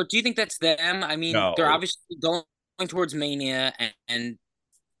 them though? Do you think that's them? I mean, they're No. obviously going towards Mania, and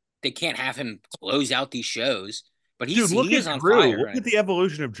they can't have him close out these shows. But Dude, look he at is on Drew. fire Look right at the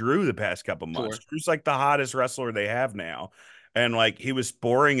evolution of Drew the past couple months. Sure. Drew's like the hottest wrestler they have now. And like he was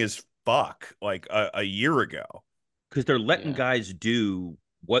boring as fuck like a year ago. Because they're letting Yeah. guys do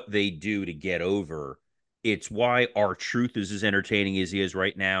what they do to get over. It's why our truth is as entertaining as he is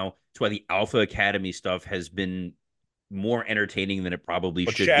right now. It's why the Alpha Academy stuff has been more entertaining than it probably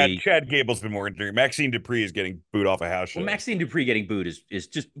But should be. Chad Gable's been more entertaining. Maxine Dupree is getting booed off a house Well, show. Maxine Dupree getting booed is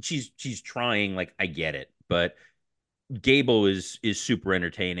just she's trying. Like I get it, but Gable is super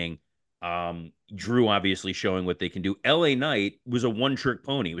entertaining. Drew obviously showing what they can do. LA Knight was a one trick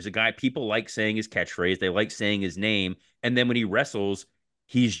pony. He was a guy people like saying his catchphrase. They like saying his name, and then when he wrestles,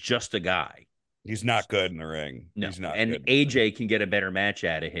 he's just a guy. He's not good in the ring. No, He's not and good. AJ can get a better match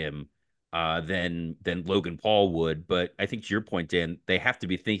out of him than Logan Paul would. But I think to your point, Dan, they have to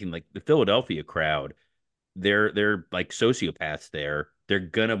be thinking like the Philadelphia crowd. They're like sociopaths. They're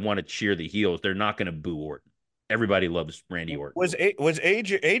gonna want to cheer the heels. They're not gonna boo Orton. Everybody loves Randy Orton. Was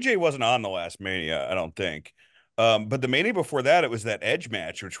AJ wasn't on the last Mania, I don't think. But the Mania before that, it was that Edge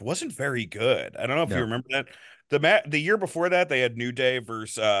match, which wasn't very good. I don't know if you No. remember that. The year before that, they had New Day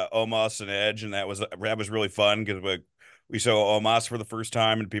versus Omos and Edge, and that was really fun because we saw Omos for the first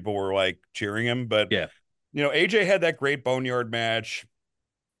time and people were like cheering him. But Yeah. you know, AJ had that great Boneyard match.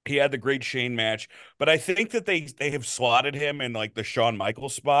 He had the great Shane match, but I think that they have slotted him in like the Shawn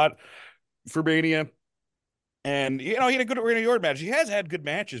Michaels spot for Mania. And he had a good Arena Yard match. He has had good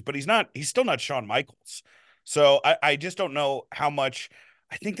matches, but he's still not Shawn Michaels. So I just don't know how much.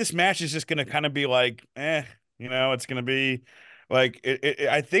 I think this match is just going to kind of be like, it's going to be like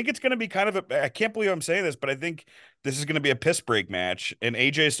I think it's going to be kind of a. I can't believe I'm saying this, but I think this is going to be a piss break match. An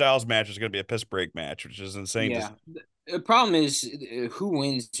AJ Styles match is going to be a piss break match, which is insane to. Yeah. The problem is who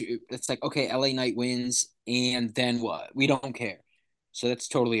wins. It's like, okay, LA Knight wins, and then what? We don't care. So that's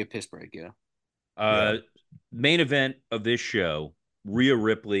totally a piss break. Yeah. Yeah. Uh, Main event of this show: Rhea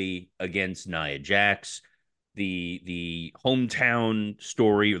Ripley against Nia Jax. The hometown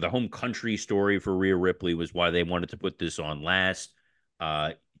story or the home country story for Rhea Ripley was why they wanted to put this on last.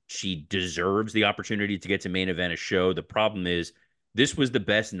 Uh, she deserves the opportunity to get to main event a show. The problem is this was the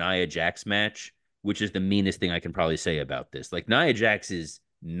best Nia Jax match, which is the meanest thing I can probably say about this. Like Nia Jax is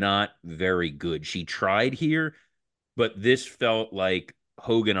not very good. She tried here, but this felt like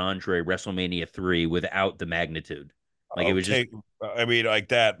Hogan Andre WrestleMania 3 without the magnitude. Like it Oh, was just I mean, like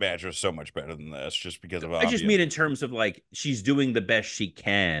that match was so much better than this, just because of I just obvious. mean in terms of like she's doing the best she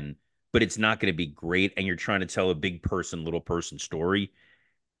can, but it's not going to be great. And you're trying to tell a big person, little person story.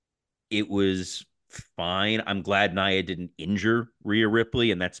 It was fine. I'm glad Nia didn't injure Rhea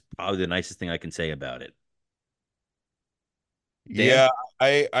Ripley, and that's probably the nicest thing I can say about it. Dan?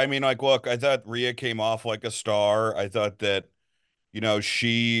 Yeah, I mean, like, look, I thought Rhea came off like a star. I thought that,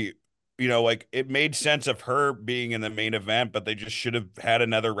 she, like it made sense of her being in the main event, but they just should have had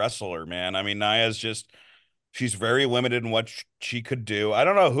another wrestler, man. I mean, Nia's just she's very limited in what she could do. I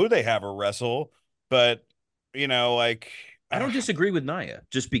don't know who they have her wrestle, but like I don't disagree with Nia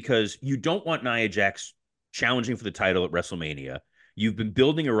just because you don't want Nia Jax challenging for the title at WrestleMania. You've been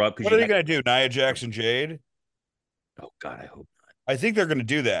building her up because what are you they got. gonna do? Nia Jackson Jade? Oh, God, I hope I think they're gonna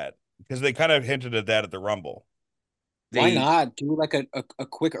do that because they kind of hinted at that at the Rumble. Why they. not do like a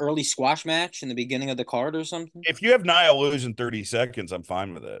quick early squash match in the beginning of the card or something? If you have Nia lose in 30 seconds, I'm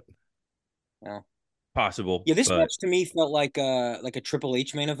fine with it. Yeah. Possible, Yeah, this but match to me felt like a Triple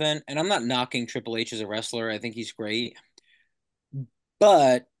H main event, and I'm not knocking Triple H as a wrestler. I think he's great.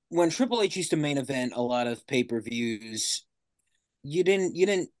 But when Triple H used to main event a lot of pay-per-views, you didn't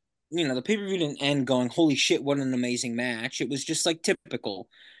the pay-per-view didn't end going, holy shit, what an amazing match. It was just like typical.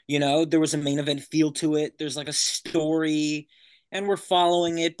 There was a main event feel to it. There's like a story and we're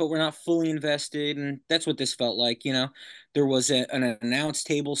following it, but we're not fully invested. And that's what this felt like. There was an announce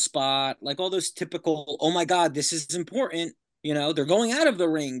table spot, like all those typical, oh my God, this is important. They're going out of the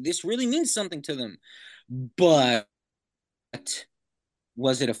ring. This really means something to them. But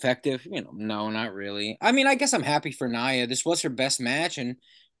was it effective? No, not really. I mean, I guess I'm happy for Nia. This was her best match, and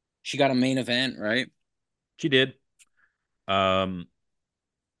she got a main event, right? she did.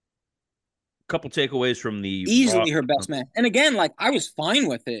 Couple takeaways from the Raw. Easily her best match. And again, like I was fine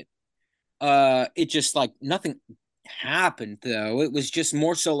with it. It just like nothing happened though. It was just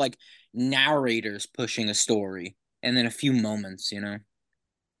more so like narrators pushing a story and then a few moments.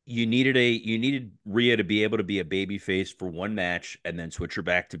 You needed Rhea to be able to be a baby face for one match and then switch her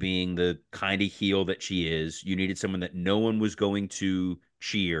back to being the kind of heel that she is. You needed someone that no one was going to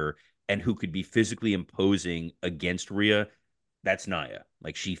cheer and who could be physically imposing against Rhea. That's Nia.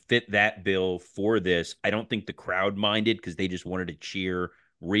 Like she fit that bill for this. I don't think the crowd minded because they just wanted to cheer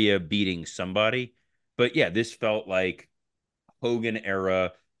Rhea beating somebody. But yeah, this felt like Hogan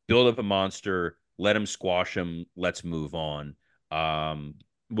era, build up a monster, let him squash him, let's move on. Um,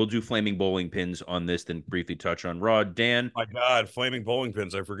 we'll do flaming bowling pins on this, then briefly touch on Raw. Dan, My God, flaming bowling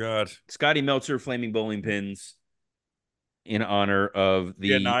pins! I forgot. Scotty Meltzer, flaming bowling pins in honor of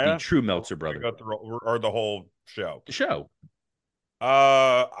Yeah, the Nia. true Or Meltzer we brother. got or the whole show. The show.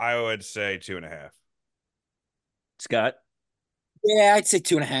 I would say 2.5. Scott, Yeah, I'd say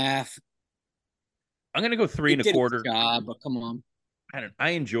 2.5. I'm gonna go three and It a did its quarter. job, but come on. I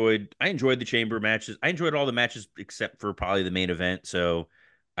enjoyed the chamber matches. I enjoyed all the matches except for probably the main event. So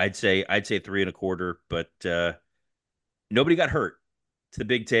I'd say three and a quarter, but nobody got hurt. It's the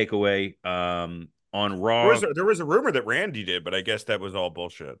big takeaway. On Raw, There was a rumor that Randy did, but I guess that was all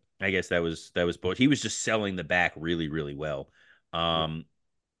bullshit. I guess that was both. He was just selling the back really, really well. Um,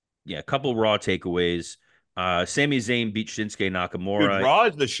 yeah, a couple Raw takeaways. Sami Zayn beat Shinsuke Dude, Nakamura. Raw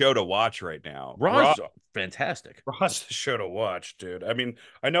is the show to watch right now. Raw's fantastic. Raw's the show to watch, dude. I mean,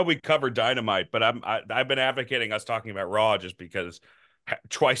 I know we covered Dynamite, but I've been advocating us talking about Raw just because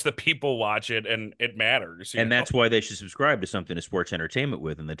twice the people watch it and it matters. And that's why they should subscribe to something to sports entertainment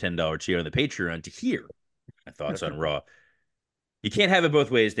with in the $10 tier on the Patreon to hear my thoughts on Raw. You can't have it both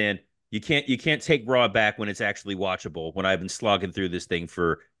ways, Dan. You can't take Raw back when it's actually watchable. When I've been slogging through this thing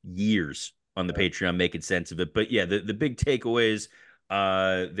for years on the Patreon, making sense of it. But yeah, the big takeaways.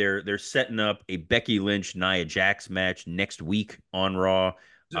 They're setting up a Becky Lynch Nia Jax match next week on Raw. Is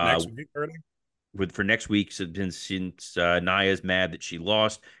it next week already? For next week, since Nia's mad that she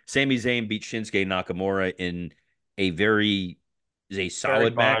lost. Sami Zayn beat Shinsuke Nakamura in a very a Very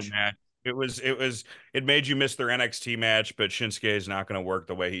solid fine match. match. It made you miss their NXT match, but Shinsuke is not going to work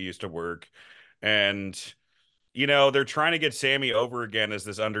the way he used to work. And they're trying to get Sammy over again as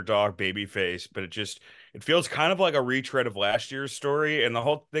this underdog babyface, but it feels kind of like a retread of last year's story. And the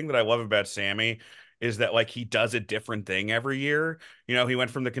whole thing that I love about Sammy is that like he does a different thing every year. He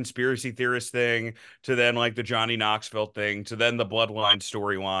went from the conspiracy theorist thing to then like the Johnny Knoxville thing to then the Bloodline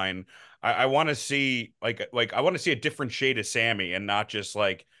storyline. I want to see like I want to see a different shade of Sammy and not just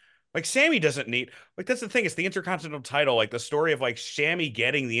like Sammy doesn't need like that's the thing. It's the Intercontinental title, like the story of like Sammy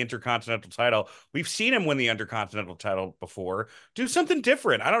getting the Intercontinental title. We've seen him win the Intercontinental title before. Do something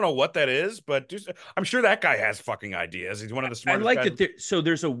different. I don't know what that is, but I'm sure that guy has fucking ideas. He's one of the I smartest like guys. that.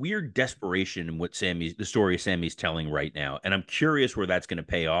 There's a weird desperation in the story Sammy's telling right now, and I'm curious where that's going to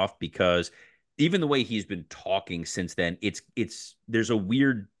pay off because even the way he's been talking since then, there's a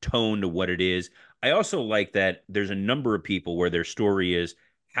weird tone to what it is. I also like that there's a number of people where their story is,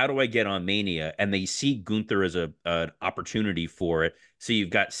 how do I get on Mania? And they see Gunther as an opportunity for it. So you've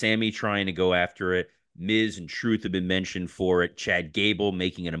got Sammy trying to go after it. Miz and Truth have been mentioned for it. Chad Gable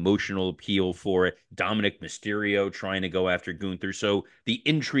making an emotional appeal for it. Dominic Mysterio trying to go after Gunther. So the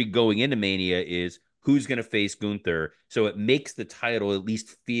intrigue going into Mania is who's going to face Gunther. So it makes the title at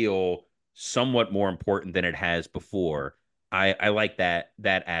least feel somewhat more important than it has before. I like that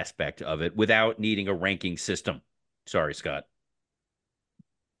aspect of it without needing a ranking system. Sorry, Scott.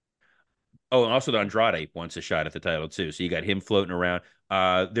 Oh, and also the Andrade wants a shot at the title too. So you got him floating around.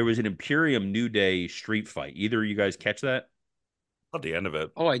 There was an Imperium New Day street fight. Either of you guys catch that? At the end of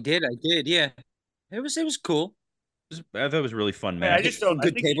it. Oh, I did. Yeah. It was cool. I thought it was a really fun I match. just don't. I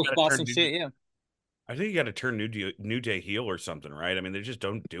Good think you table got to spots turn and New. shit. Yeah. I think you got to turn New Day heel or something, right? I mean, they just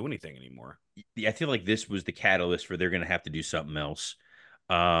don't do anything anymore. Yeah, I feel like this was the catalyst for they're going to have to do something else.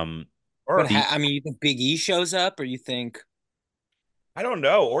 Um, Or But I mean, you think Big E shows up, or you think I don't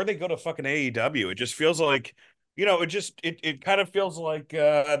know, or they go to fucking AEW. It just feels like, it kind of feels like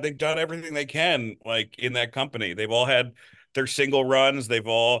they've done everything they can, like in that company. They've all had their single runs. They've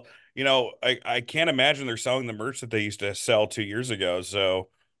all, I can't imagine they're selling the merch that they used to sell 2 years ago. So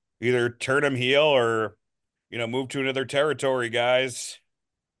either turn them heel or, move to another territory, guys.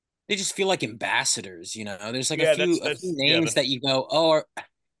 they just feel like ambassadors? There's like a Yeah, few yeah, names that you go, oh,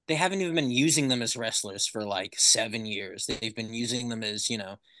 they haven't even been using them as wrestlers for like 7 years. They've been using them as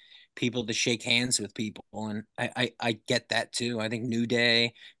people to shake hands with people, and I get that too. I think New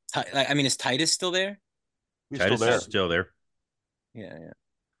Day. I mean, is Titus still there? he's still Titus there. is still there. Yeah,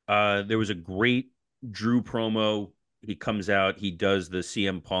 yeah. There was a great Drew promo. He comes out. He does the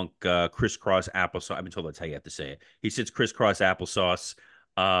CM Punk crisscross applesauce. I've been told that's how you have to say it. He sits crisscross applesauce.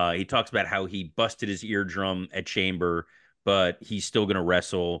 He talks about how he busted his eardrum at Chamber, but he's still going to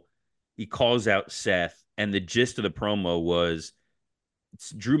wrestle. He calls out Seth, and the gist of the promo was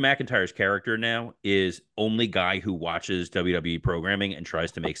Drew McIntyre's character now is only guy who watches WWE programming and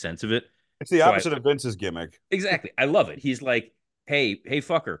tries to make sense of it. It's the So opposite of Vince's gimmick. exactly. I love it. He's like, hey,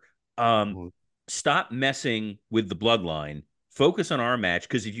 fucker, um, Mhm. stop messing with the bloodline. Focus on our match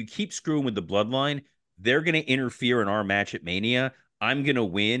because if you keep screwing with the bloodline, they're going to interfere in our match at Mania. I'm going to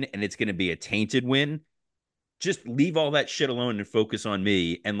win, and it's going to be a tainted win. Just leave all that shit alone and focus on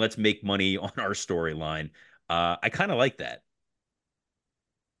me, and let's make money on our storyline. I kind of like that.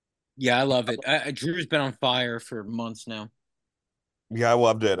 Yeah, I love it. Drew's been on fire for months now. Yeah, I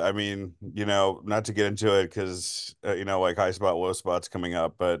loved it. I mean, not to get into it because like high spot, low spots coming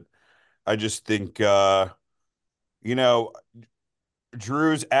up, but I just think you know,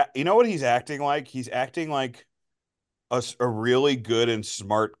 you know what he's acting like? He's acting like a really good and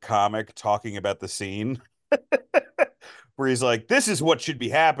smart comic talking about the scene where he's like, this is what should be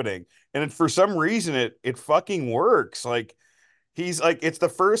happening. And for some reason it fucking works. Like he's like it's the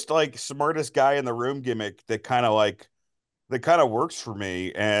first like smartest guy in the room gimmick that kind of works for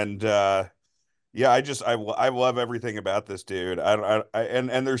me. And yeah, I love everything about this dude.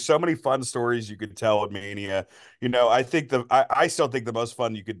 And there's so many fun stories you could tell at Mania. I still think the most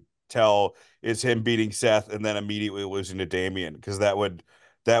fun you could tell is him beating Seth and then immediately losing to Damian because that would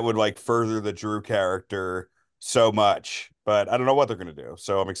like further the Drew character so much. But I don't know what they're gonna do,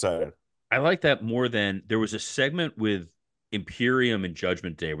 so I'm excited. I like that more than there was a segment with Imperium and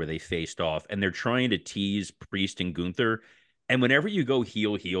Judgment Day where they faced off and they're trying to tease Priest and Gunther. And whenever you go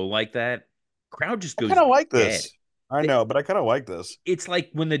heel like that, crowd just I goes kind of like dead. this. I know, but I kind of like this. It's like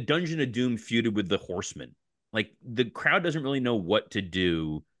when the Dungeon of Doom feuded with the Horsemen. Like the crowd doesn't really know what to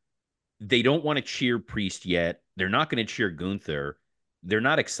do. They don't want to cheer Priest yet. They're not going to cheer Gunther. They're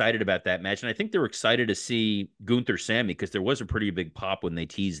not excited about that match. And I think they're excited to see Gunther Sammy because there was a pretty big pop when they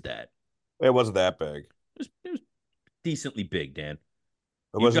teased that. It wasn't that big. It was decently big, Dan.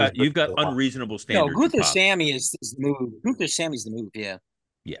 It You've wasn't as got big you've got as I thought. unreasonable No, standards of Gunther pop. Sammy is the move. Gunther Sammy's the move. Yeah.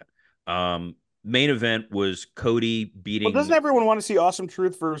 Yeah. Main event was Cody Well, doesn't beating. everyone want to see Awesome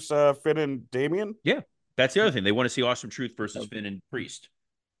Truth versus Finn and Damien? Yeah, that's the other thing. They want to see Awesome Truth versus Finn and Priest.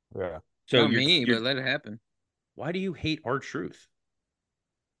 Yeah. So Not you're me, you're but let it happen. why do you hate our truth?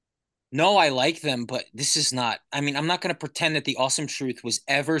 No, I like them, but this is not. I mean, I'm not going to pretend that the Awesome Truth was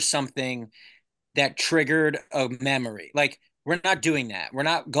ever something that triggered a memory. Like, we're not doing that. We're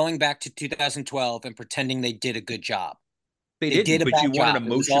not going back to 2012 and pretending they did a good job. They They did didn't, a but you bad want an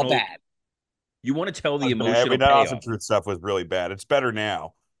job. It was all emotional. bad. You want to tell I the mean, emotional that Awesome payoff. Truth stuff was really bad. It's better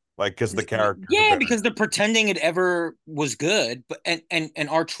now, like because the characters are Yeah, better. because they're pretending it ever was good. But and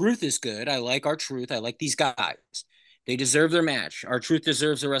our truth is good. I like our truth. I like these guys. They deserve their match. Our truth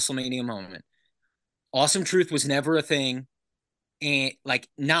deserves a WrestleMania moment. Awesome Truth was never a thing, and like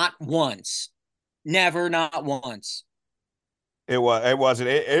not once, never, not once. It was. It wasn't.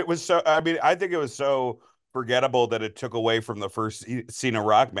 It was so. I mean, I think it was so forgettable that it took away from the first Cena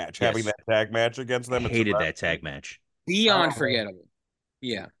Rock match. Having Yes, that tag match against I them at hated that Survivor tag match. Beyond Series. forgettable.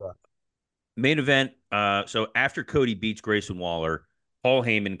 Yeah. Main event. So after Cody beats Grayson Waller, Paul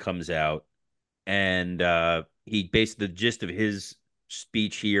Heyman comes out, and he basically the gist of his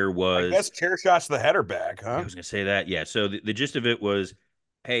speech here I was guess chair shots to the header back, I huh? was gonna say that. Yeah. So the gist of it was,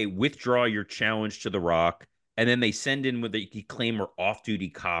 hey, withdraw your challenge to The Rock. And then they send in what they claim are off-duty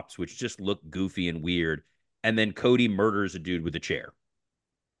cops, which just look goofy and weird. And then Cody murders a dude with a chair.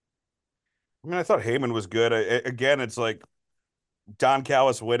 I mean, I thought Heyman was good. Again, it's like Don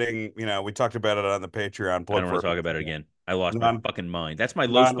Callis winning. You know, we talked about it on the Patreon. I Plug don't want for to talk about it again. I lost my non fucking mind. That's my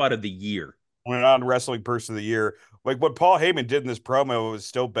low non spot of the year. non wrestling person of the year. Like what Paul Heyman did in this promo was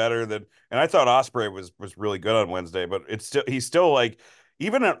still better than. And I thought Ospreay was really good on Wednesday, but it's still he's still like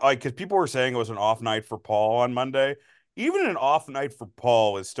even like because people were saying it was an off night for Paul on Monday. Even an off night for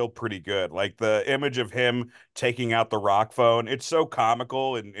Paul is still pretty good. Like the image of him taking out the rock phone, it's so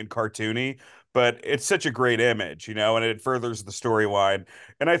comical and cartoony, but it's such a great image, you know, and it furthers the storyline.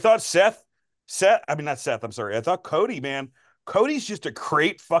 And I thought I mean not Seth, I'm sorry. I thought Cody, man, Cody's just a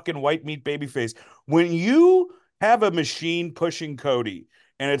great fucking white meat babyface. When you have a machine pushing Cody,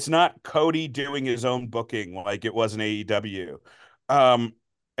 and it's not Cody doing his own booking like it was in AEW, um,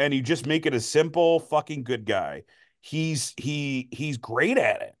 and you just make it a simple fucking good guy, he's great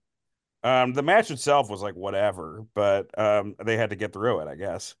at it. The match itself was like whatever, but they had to get through it, I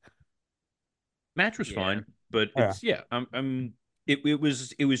guess. Match was Yeah. fine, but Yeah. it's yeah.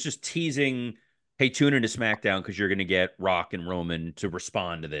 It was just teasing. Hey, tune into SmackDown because you're going to get Rock and Roman to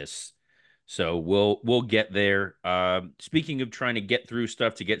respond to this. So we'll get there. Speaking of trying to get through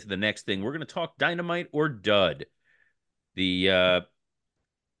stuff to get to the next thing, we're going to talk Dynamite or Dud. The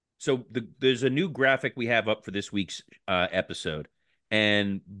there's a new graphic we have up for this week's episode,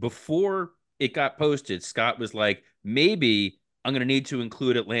 and before it got posted, Scott was like, maybe I'm going to need to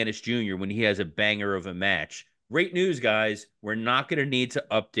include Atlantis Jr. when he has a banger of a match. Great news, guys. We're not going to need to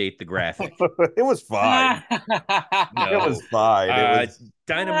update the graphic. It was fine. It No. was fine. It Uh, was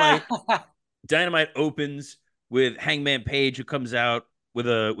Dynamite Dynamite opens with Hangman Page who comes out with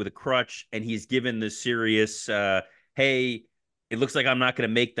a crutch and he's given the serious hey, it looks like I'm not going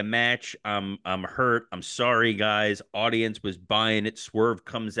to make the match. I'm hurt. I'm sorry guys. Audience was buying it. Swerve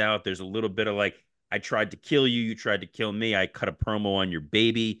comes out. There's a little bit of like I tried to kill you, you tried to kill me. I cut a promo on your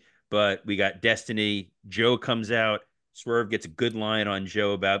baby, but we got Destiny. Joe comes out. Swerve gets a good line on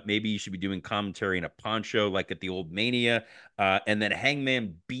Joe about maybe you should be doing commentary in a poncho like at the old Mania. And then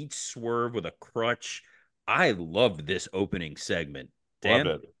Hangman beats Swerve with a crutch. I loved this opening segment. loved Dan?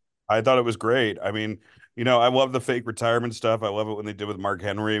 it. I thought it was great. I mean, you know, I love the fake retirement stuff. I love it when they did with Mark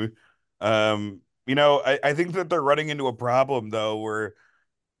Henry. You know, I think that they're running into a problem though, where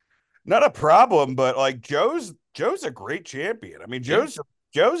not a problem, but like Joe's a great champion. I mean, Yeah.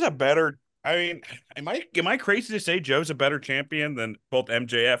 Joe's a better. I mean, am I crazy to say Joe's a better champion than both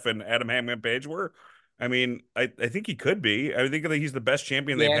MJF and Adam Hangman Page were? I mean, I think he could be. I think that he's the best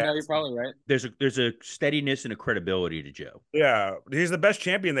champion they've Yeah, had. no, you're probably right. There's a steadiness and a credibility to Joe. Yeah, he's the best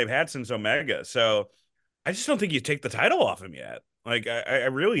champion they've had since Omega. So I just don't think you take the title off him yet. Like I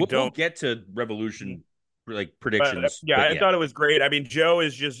really We'll don't. get to Revolution like But predictions, yeah, but I yeah. thought it was great. I mean, Joe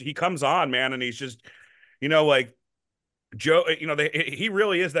is just he comes on, man, and he's just like Joe. He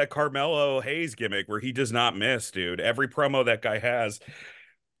really is that Carmelo Hayes gimmick where he does not miss, dude. Every promo that guy has,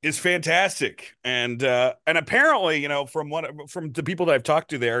 is fantastic, and apparently, from the people that I've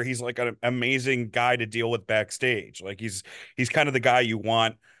talked to there, he's like an amazing guy to deal with backstage. Like he's kind of the guy you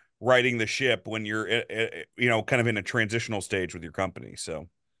want riding the ship when you're kind of in a transitional stage with your company. So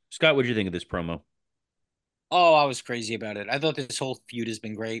Scott, what do you think of this promo? Oh, I was crazy about it. I thought this whole feud has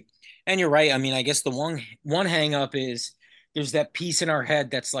been great. And you're right. I mean, I guess the one hang up is there's that piece in our head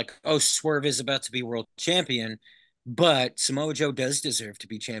that's like, oh, Swerve is about to be world champion, but Samoa Joe does deserve to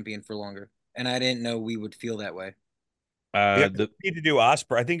be champion for longer. And I didn't know we would feel that way. yeah, The we need to do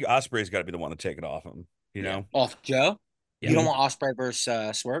Osprey. I think Osprey's got to be the one to take it off him. You Yeah, know, Off Joe? yeah, You don't Mhm. want Osprey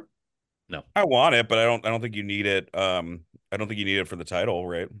versus Swerve? no. I want it, but I don't think you need it. I don't think you need it for the title,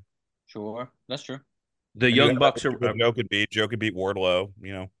 right? Sure. That's true. The And you Young got Bucks are what Joe could beat. Joe could beat Wardlow.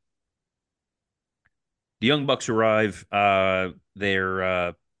 the Young Bucks arrive.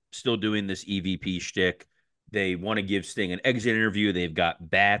 They're still doing this EVP shtick. They want to give Sting an exit interview. They've got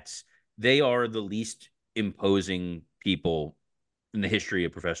bats. They are the least imposing people in the history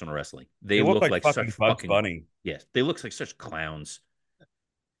of professional wrestling. They They look look like like such fucking Bugs fucking Bunny. yes. They look like such clowns.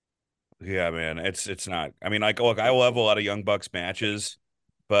 Yeah, man. It's not. I mean, like, look, I love a lot of Young Bucks matches,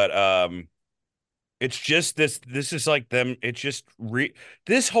 but it's just this is like them. It's just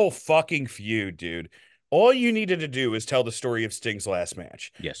this whole fucking feud, dude. All you needed to do is tell the story of Sting's last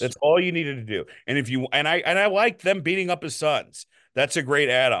match. Yes, That's all you needed to do. And if you and I like them beating up his sons. That's a great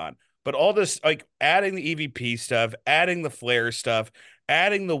add-on. But all this like adding the EVP stuff, adding the Flair stuff,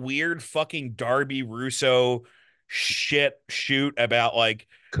 adding the weird fucking Darby Russo shit shoot about like,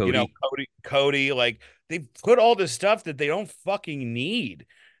 Cody. Cody, like they put all this stuff that they don't fucking need,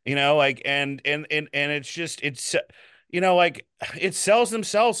 like and like it sells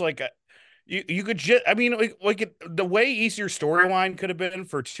themselves like you could just, I mean, the way easier storyline could have been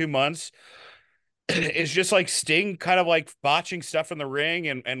for 2 months is just like Sting kind of like botching stuff in the ring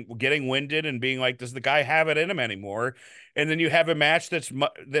and getting winded and being like, does the guy have it in him anymore? And then you have a match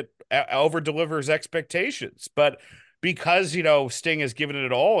that over delivers expectations. But because, Sting has given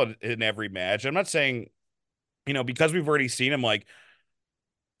it all in every match, I'm not saying, because we've already seen him like,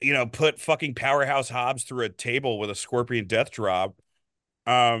 put fucking Powerhouse Hobbs through a table with a Scorpion Death Drop.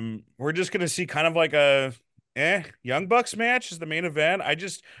 We're just gonna see kind of like a Young Bucks match as the main event.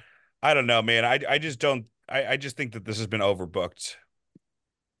 I don't know, man. I just don't. I just think that this has been overbooked.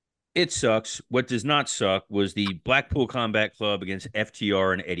 It sucks. What does not suck was the Blackpool Combat Club against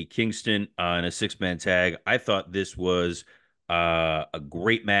FTR and Eddie Kingston in a six-man tag. I thought this was a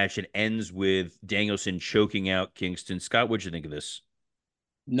great match. It ends with Danielson choking out Kingston. Scott, what'd you think of this?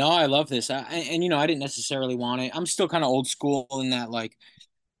 No, I love this. I didn't necessarily want it. I'm still kind of old school in that, like,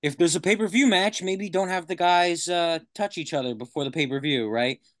 if there's a pay-per-view match, maybe don't have the guys touch each other before the pay-per-view,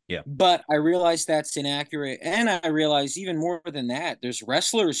 right? Yeah, But I realize that's inaccurate. And I realize even more than that, there's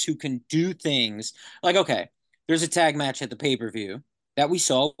wrestlers who can do things like, okay, there's a tag match at the pay-per-view that we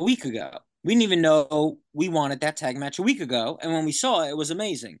saw a week ago. We didn't even know we wanted that tag match a week ago. And when we saw it, it was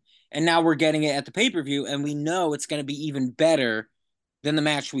amazing. And now we're getting it at the pay-per-view, and we know it's going to be even better than the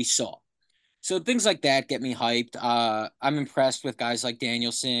match we saw. So things like that get me hyped. I'm impressed with guys like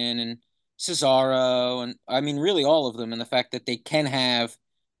Danielson and Cesaro, and I mean, really all of them, and the fact that they can have,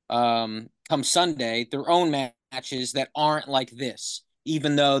 come Sunday, their own matches that aren't like this,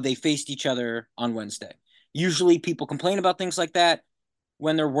 even though they faced each other on Wednesday. Usually people complain about things like that.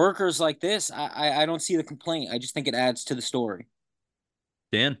 When they're workers like this, I don't see the complaint. I just think it adds to the story.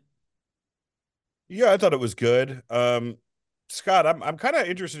 Dan. Yeah, I thought it was good. Scott, I'm kind of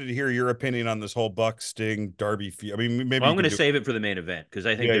interested to hear your opinion on this whole Buck Sting Darby feud. I mean, maybe Well, I'm you going can to do. save it for the main event because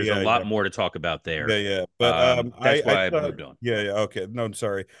I think Yeah, there's a yeah, lot yeah, more to talk about yeah, there. yeah. But That's I why I've thought, moved on. yeah, yeah. Okay, no, I'm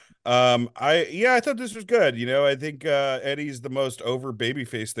sorry. I thought this was good. I think Eddie's the most over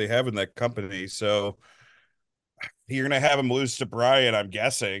babyface they have in that company. So you're gonna have him lose to Brian, I'm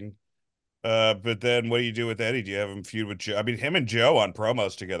guessing. But then what do you do with Eddie? Do you have him feud with Joe? I mean, him and Joe on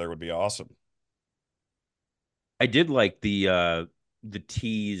promos together would be awesome. I did like the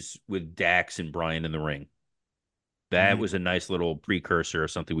tease with Dax and Brian in the ring. That Mhm. was a nice little precursor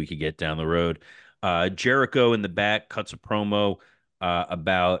of something we could get down the road. Jericho in the back cuts a promo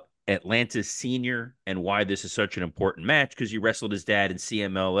about Atlantis Senior and why this is such an important match because he wrestled his dad in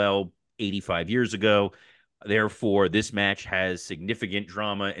CMLL 85 years ago. Therefore, this match has significant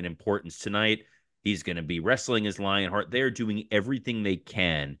drama and importance tonight. He's going to be wrestling as Lionheart. They're doing everything they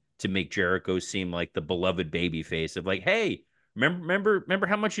can to make Jericho seem like the beloved babyface of like, hey, remember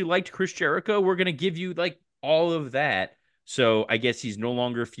how much you liked Chris Jericho? We're going to give you like all of that. So I guess he's no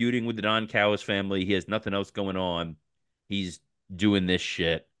longer feuding with the Don Callis family. He has nothing else going on. He's doing this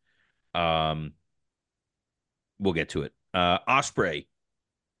shit. Um, we'll get to it. Osprey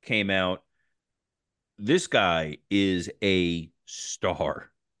came out. This guy is a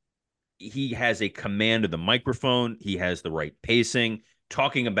star. He has a command of the microphone. He has the right pacing,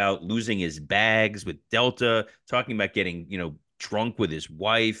 talking about losing his bags with Delta, talking about getting, drunk with his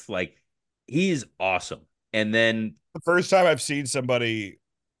wife. Like, he's awesome. And then The first time I've seen somebody,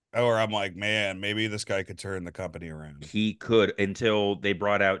 or I'm like, man, maybe this guy could turn the company around. he could, until they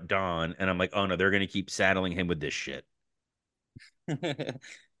brought out Don. And I'm like, oh no, they're going to keep saddling him with this shit.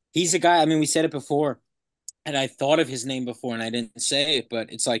 He's a guy. I mean, we said it before, and I thought of his name before, and I didn't say it,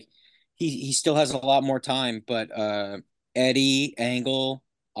 but it's like he still has a lot more time. But Eddie, Angle,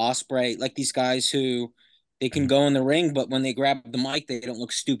 Osprey, like these guys who they can go in the ring, but when they grab the mic, they don't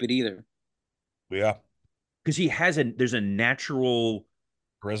look stupid either. Yeah. Because there's a natural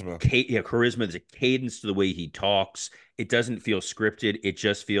Charisma. charisma. There's a cadence to the way he talks. It doesn't feel scripted. It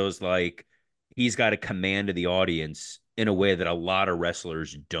just feels like he's got a command of the audience in a way that a lot of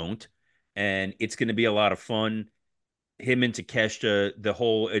wrestlers don't. And it's going to be a lot of fun. Him and Takeshita,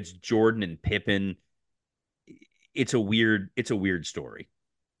 it's Jordan and Pippen. It's a weird story.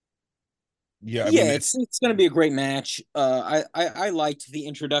 Yeah, I Yeah, mean, it's going to be a great match. I liked the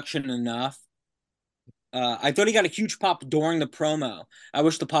introduction enough. I thought he got a huge pop during the promo. I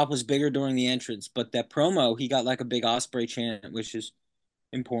wish the pop was bigger during the entrance, but that promo, he got like a big Osprey chant, which is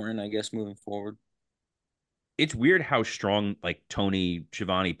important, I guess, moving forward. It's weird how strong like Tony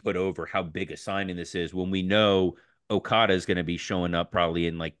Schiavone put over how big a signing this is when we know Okada is going to be showing up probably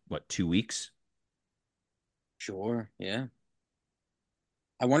in like what 2 weeks. Sure, yeah.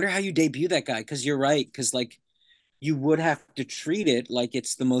 I wonder how you debut that guy, because you're right, because like you would have to treat it like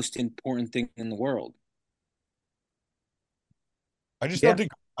it's the most important thing in the world. I just don't Yeah,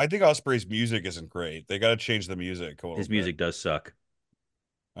 think I think Osprey's music isn't great. They got to change the music a little his bit. music does suck.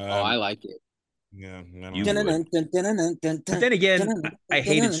 Oh, I Um, like it. yeah, I You don't know. would. But then again, I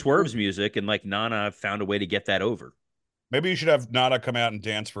hated Swerve's music, and like Nana found a way to get that over. Maybe you should have Nana come out and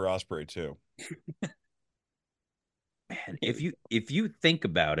dance for Osprey too. Man, if you think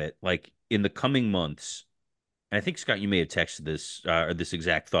about it, like in the coming months, and I think Scott, you may have texted this or this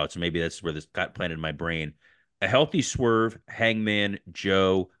exact thought, so maybe that's where this got planted in my brain. A healthy Swerve, Hangman,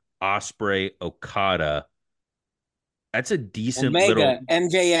 Joe, Osprey, Okada. That's a decent little. Omega,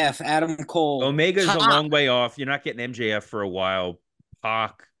 MJF, Adam Cole, Omega is a Pac. long way off. You're not getting MJF for a while.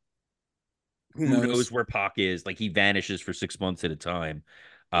 Pac, Who who knows? knows where Pac is? Like he vanishes for 6 months at a time.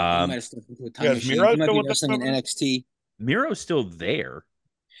 He might Um, have stepped into a Yeah, time is machine. Miro He might still be with wrestling in them? NXT. Miro's still there.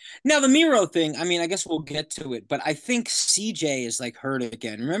 Now the Miro thing, I mean, I guess we'll get to it, but I think CJ is like hurt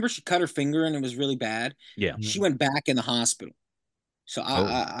again. Remember, she cut her finger and it was really bad. Yeah. She went back in the hospital. So Oh,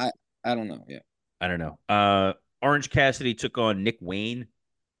 I don't know. Yeah, I don't know. Orange Cassidy took on Nick Wayne,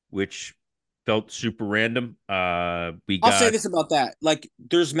 which felt super random. We I'll say got this about that: like,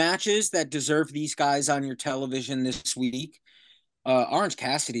 there's matches that deserve these guys on your television this week. Orange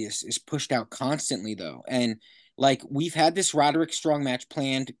Cassidy is pushed out constantly though, and like we've had this Roderick Strong match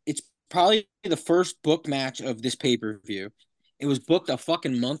planned. It's probably the first booked match of this pay-per-view. It was booked a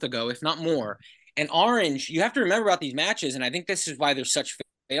fucking month ago, if not more. And Orange, you have to remember about these matches, and I think this is why there's such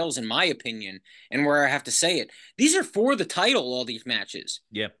fails in my opinion, and where I have to say it. These are for the title, all these matches.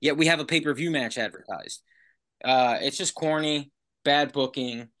 yeah. Yet we have a pay-per-view match advertised. It's just corny, bad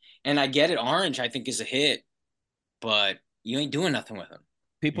booking, and I get it. Orange, I think, is a hit, but you ain't doing nothing with him.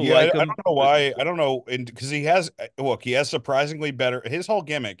 People Yeah, like I him. don't know why. I don't know, and because he has surprisingly better. His whole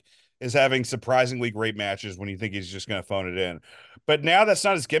gimmick is having surprisingly great matches when you think he's just going to phone it in. But now that's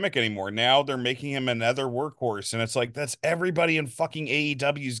not his gimmick anymore. Now they're making him another workhorse, and it's like that's everybody in fucking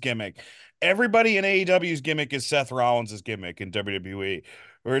AEW's gimmick. Everybody in AEW's gimmick is Seth Rollins' gimmick in WWE,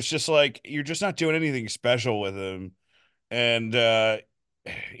 where it's just like you're just not doing anything special with him. And I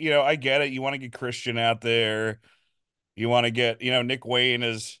get it. You want to get Christian out there. You want to get, Nick Wayne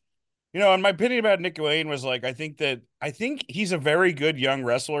is, and my opinion about Nick Wayne was like, I think he's a very good young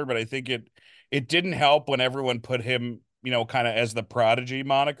wrestler, but I think it didn't help when everyone put him, kind of as the prodigy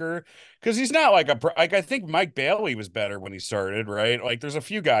moniker, because he's not like I think Mike Bailey was better when he started, right? Like there's a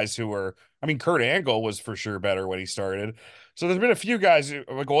few guys who were, I mean, Kurt Angle was for sure better when he started. So there's been a few guys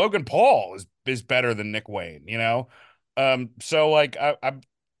like Logan Paul is better than Nick Wayne. So like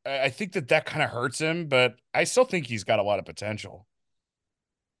I think that kind of hurts him, but I still think he's got a lot of potential.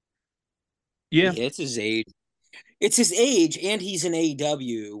 Yeah. Yeah, it's his age. It's his age, and he's in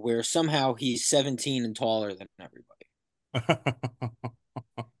AEW, where somehow he's 17 and taller than everybody.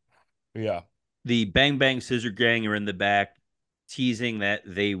 Yeah. The Bang Bang Scissor Gang are in the back teasing that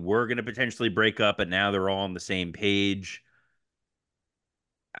they were going to potentially break up, and now they're all on the same page.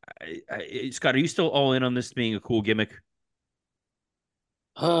 Scott, are you still all in on this being a cool gimmick?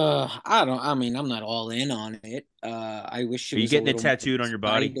 I mean, I'm not all in on it. I wish it Are you was a getting it little more tattooed on your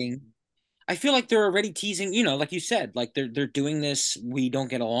body? exciting. I feel like they're already teasing, like you said, like they're doing this we don't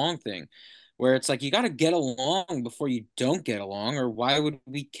get along thing, where it's like you got to get along before you don't get along, or why would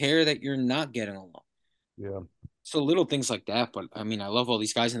we care that you're not getting along? Yeah. So little things like that. But I mean, I love all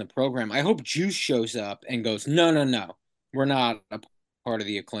these guys in the program. I hope Juice shows up and goes, no, no, no, we're not a part of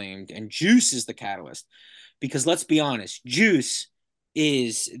the Acclaimed, and Juice is the catalyst. Because let's be honest, Juice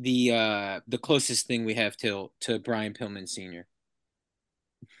is the closest thing we have to Brian Pillman Sr.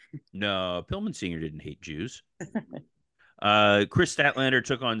 No, Pillman Sr. didn't hate Jews. Chris Statlander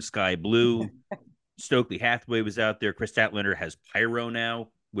took on Sky Blue. Stokely Hathaway was out there. Chris Statlander has pyro now,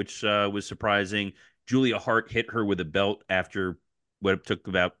 which was surprising. Julia Hart hit her with a belt after what took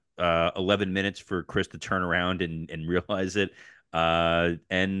about 11 minutes for Chris to turn around and realize it.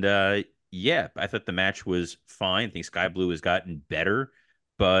 Yeah, I thought the match was fine. I think Sky Blue has gotten better,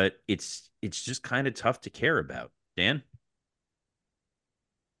 but it's just kind of tough to care about. Dan?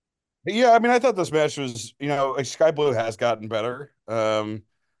 Yeah, I mean, I thought this match was, like Sky Blue has gotten better.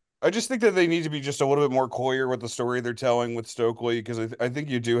 I just think that they need to be just a little bit more coyer with the story they're telling with Stokely, because I think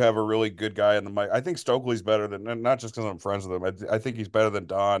you do have a really good guy in the mic. I think Stokely's better than, and not just because I'm friends with him. I think he's better than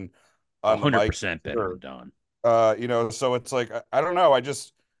Don on the mic. 100% better than Don. So it's like I don't know.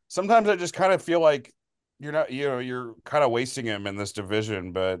 Sometimes I just kind of feel like you're not, you're kind of wasting him in this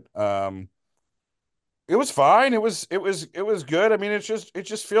division, but it was fine. It was good. I mean, it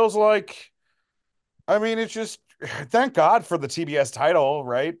just feels like, I mean, it's just thank God for the TBS title,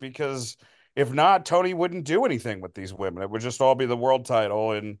 right? Because if not, Tony wouldn't do anything with these women. It would just all be the world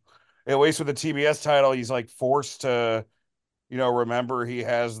title. And at least with the TBS title, he's like forced to, remember he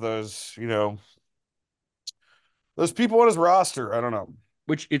has those people on his roster. I don't know.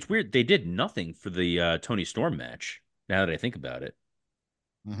 Which it's weird. They did nothing for the Tony Storm match, now that I think about it.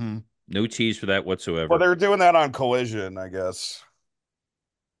 Mm-hmm. No tease for that Well, whatsoever. they're doing that on Collision, I guess.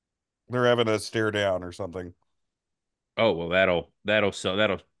 They're having a stare down or something. Oh, well, that'll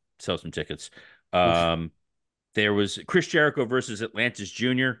sell some tickets. Um, there was Chris Jericho versus Atlantis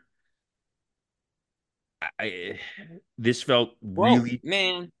Jr. I this felt Bro, really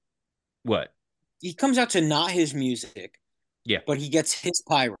man, what? he comes out to not his music, Yeah. but he gets his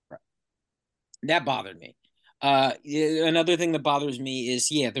pyro. That bothered me. Another thing that bothers me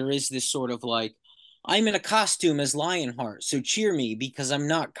is, yeah, there is this sort of like, I'm in a costume as Lionheart, so cheer me because I'm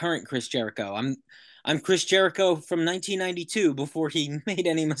not current Chris Jericho. I'm Chris Jericho from 1992 before he made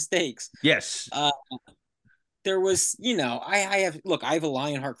any mistakes. Yes. Uh, there was, I have a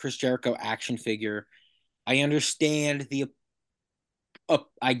Lionheart Chris Jericho action figure. I understand the,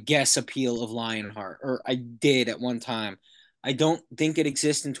 I guess, appeal of Lionheart, or I did at one time. I don't think it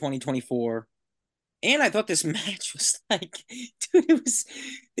exists in 2024. And I thought this match was like, dude,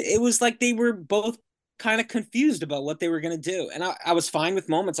 it was like they were both kind of confused about what they were gonna do. And I was fine with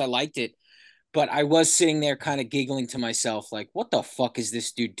moments. I liked it, but I was sitting there kind of giggling to myself, like, what the fuck is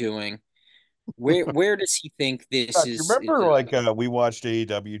this dude doing? Where does he think this Gosh, you is remember like we watched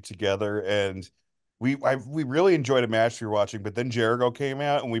AEW together and we really enjoyed a match we were watching, but then Jericho came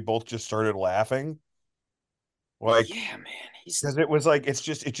out and we both just started laughing. Like, yeah, man. He's because it was like it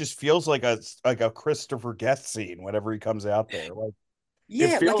just feels like a Christopher Guest scene whenever he comes out there. Like it Yeah,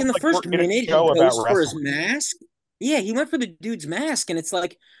 like feels in the like we're first in a minute, he show about goes for his wrestling. mask. Yeah, he went for the dude's mask, and it's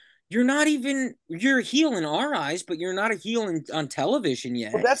like, you're a heel in our eyes, but you're not a heel on television Well,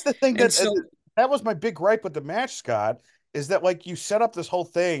 yet. that's the thing And that so, that was my big gripe with the match, Scott, is that like you set up this whole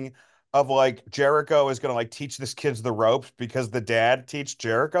thing of like Jericho is gonna like teach this kids the ropes because the dad teach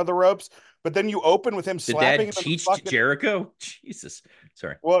Jericho the ropes, but then you open with him The slapping dad him in the teached fucking Jericho? Jesus.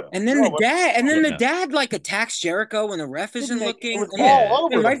 Sorry. what? and then No, the dad, and then Yeah, the no. dad like attacks Jericho when the ref didn't isn't they? It looking, was Yeah. all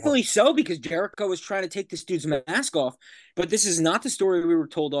over and the place. rightfully so because Jericho was trying to take this dude's mask off. But this is not the story we were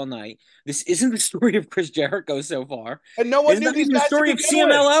told all night. This isn't the story of Chris Jericho so far. And no one It's knew not these even the guys to story of begin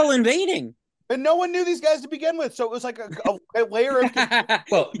with. CMLL invading. And no one knew these guys to begin with. So it was like a layer of confusion,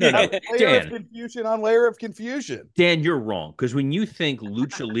 Well, no, a no. Yeah. layer of Dan, confusion on layer of confusion. Dan, you're wrong. Because when you think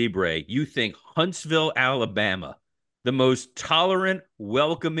Lucha Libre, you think Huntsville, Alabama, the most tolerant,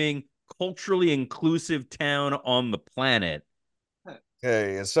 welcoming, culturally inclusive town on the planet.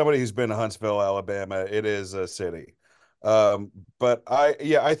 Hey, as somebody who's been to Huntsville, Alabama, it is a city. But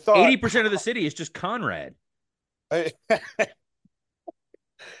I thought 80% of the city is just Conrad. I,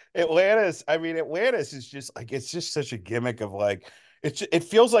 Atlantis is just like it's just such a gimmick of like it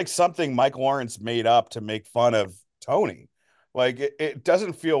feels like something Mike Lawrence made up to make fun of Tony. Like it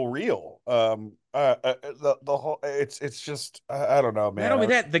doesn't feel real. The whole it's just I don't know, Not man. only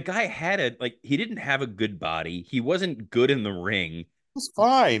that, the guy had he didn't have a good body. He wasn't good in the ring. was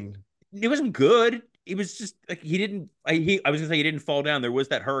fine. It wasn't good. It was just like he didn't. I was gonna say he didn't fall down. There was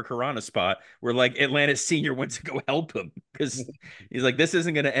that Hurricanrana spot where like Atlantis Senior went to go help him because he's like, this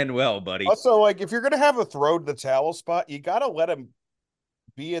isn't gonna end well, buddy. Also, like, if you're gonna have a throw to the towel spot, you gotta let him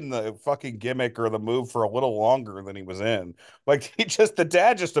be in the fucking gimmick or the move for a little longer than he was in. Like, the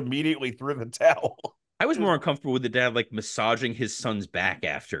dad just immediately threw the towel. I was more uncomfortable with the dad like massaging his son's back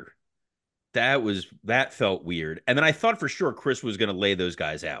after. That felt weird. And then I thought for sure Chris was gonna lay those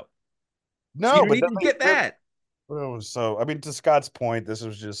guys out. So you No, didn't but even get that. so I mean, to Scott's point, this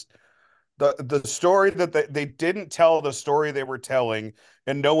was just the story that they didn't tell the story they were telling,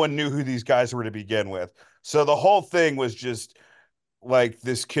 and no one knew who these guys were to begin with. So the whole thing was just like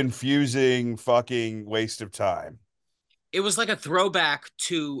this confusing fucking waste of time. It was like a throwback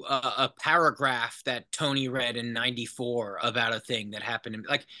to a paragraph that Tony read in '94 about a thing that happened.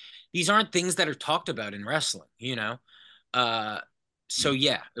 Like, these aren't things that are talked about in wrestling, you know? Uh, so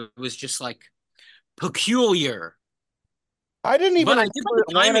yeah, it was just like peculiar. I didn't even But I did like remember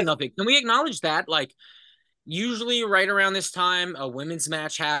the Atlanta. timing of it. Can we acknowledge that? Like, usually right around this time, a women's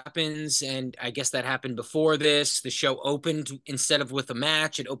match happens, and I guess that happened before this. The show opened instead of with a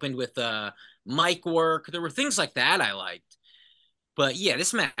match, it opened with mic work. There were things like that I liked. But yeah,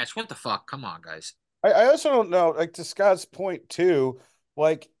 this match, what the fuck? Come on, guys. I also don't know, like, to Scott's point too,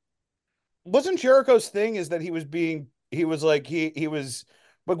 like, wasn't Jericho's thing is that he was like he was,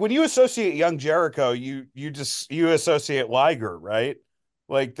 but when you associate young Jericho, you associate Liger, right?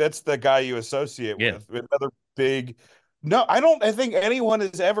 Like, that's the guy you associate Yeah. with. Another big, no, I think anyone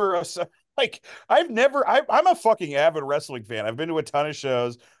has ever like, I'm a fucking avid wrestling fan. I've been to a ton of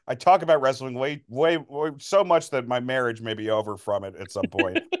shows. I talk about wrestling way so much that my marriage may be over from it at some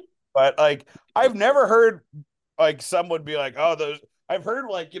point. But like, I've never heard like someone be like, "Oh, those." I've heard,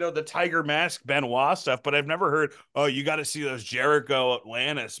 like, the Tiger Mask Benoit stuff, but I've never heard, "Oh, you got to see those Jericho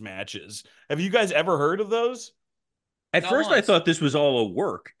Atlantis matches." Have you guys ever heard of those? At Not first, I once. thought this was all a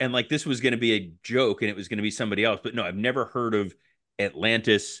work and like this was going to be a joke and it was going to be somebody else. But no, I've never heard of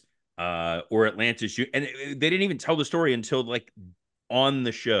Atlantis or Atlantis. And they didn't even tell the story until like on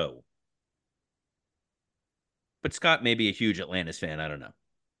the show. But Scott may be a huge Atlantis fan. I don't know.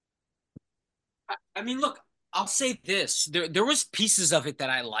 I mean, look, I'll say this. There was pieces of it that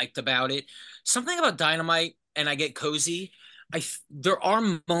I liked about it. Something about Dynamite, and I get cozy. There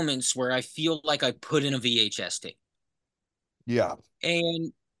are moments where I feel like I put in a VHS tape. Yeah.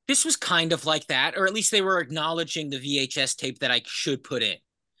 And this was kind of like that, or at least they were acknowledging the VHS tape that I should put in.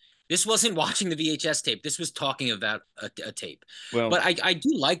 This wasn't watching the VHS tape. This was talking about a tape. Well, But I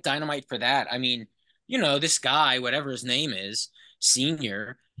do like Dynamite for that. I mean, this guy, whatever his name is,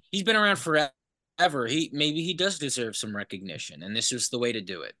 Senior, he's been around forever. Maybe he does deserve some recognition, and this is the way to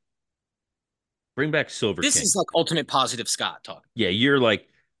do it. bring back Silver This King. is like ultimate positive Scott talk. Yeah, you're like,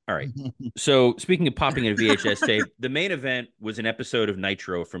 all right. So speaking of popping in a VHS tape, the main event was an episode of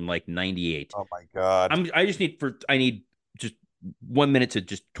Nitro from like '98. Oh my God. I need just 1 minute to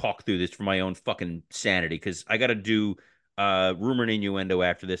just talk through this for my own fucking sanity because I got to do rumor and innuendo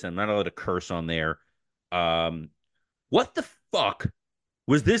after this. I'm not allowed to curse on there. Um, what the fuck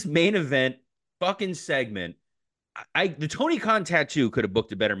was this main event fucking segment? The Tony Khan tattoo could have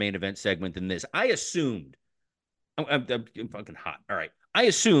booked a better main event segment than this. I assumed. I'm fucking hot. All right. I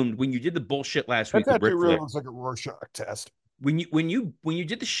assumed when you did the bullshit last That week with tattoo Ric really Flair, looks like a Rorschach test. when you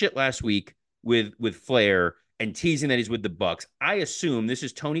did the shit last week with Flair and teasing that he's with the Bucks, I assume this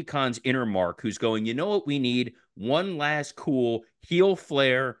is Tony Khan's inner Mark who's going, you know what we need? One last cool heel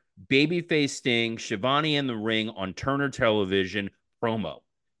Flair, babyface Sting, Shivani in the ring on Turner Television promo.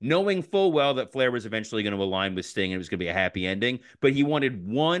 Knowing full well that Flair was eventually going to align with Sting and it was going to be a happy ending, but he wanted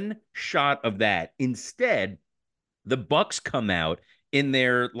one shot of that. Instead, the Bucks come out in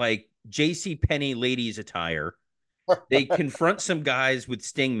their like J.C. Penney ladies attire. They confront some guys with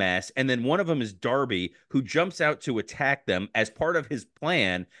Sting masks, and then one of them is Darby, who jumps out to attack them as part of his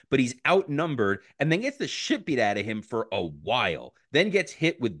plan, but he's outnumbered and then gets the shit beat out of him for a while, then gets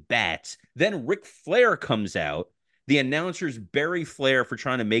hit with bats. Then Ric Flair comes out. The announcers bury Flair for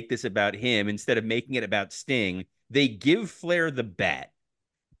trying to make this about him instead of making it about Sting. They give Flair the bat.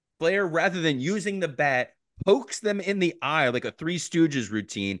 Flair, rather than using the bat, pokes them in the eye like a Three Stooges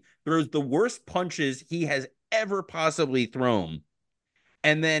routine, throws the worst punches he has ever possibly thrown.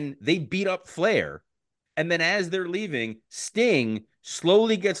 And then they beat up Flair. And then as they're leaving, Sting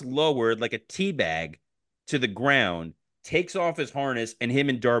slowly gets lowered like a tea bag to the ground, takes off his harness, and him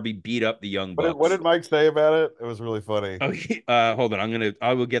and Darby beat up the Young Bucks. What did Mike say about it? It was really funny. Oh, hold on.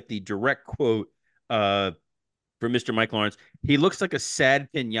 I will get the direct quote from Mr. Mike Lawrence. He looks like a sad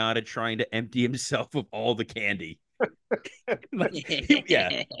pinata trying to empty himself of all the candy.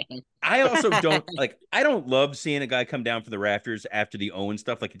 Yeah. I also don't like. I don't love seeing a guy come down from the rafters after the Owen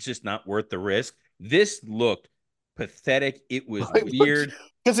stuff. Like, it's just not worth the risk. This looked pathetic. It was weird.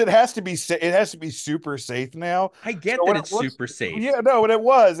 Because it has to be it has to be super safe now. I get So that when it it's looks, super safe. yeah, no, and it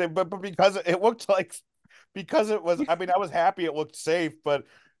was, but because it looked like, because it was, I mean, I was happy it looked safe, but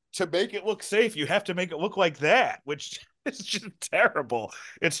to make it look safe, you have to make it look like that, which is just terrible.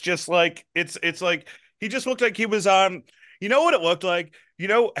 It's just like it's like he just looked like he was on. You know what it looked like? You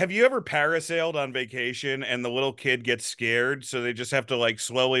know, have you ever parasailed on vacation and the little kid gets scared, so they just have to like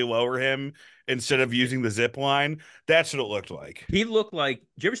slowly lower him instead of using the zip line? That's what it looked like. He looked like.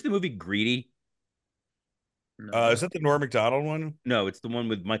 Did you ever see the movie Greedy? No. Is that the Norm Macdonald one? No, it's the one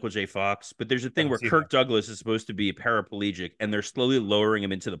with Michael J. Fox. But there's a I thing haven't where seen Kirk that. Douglas is supposed to be paraplegic, and they're slowly lowering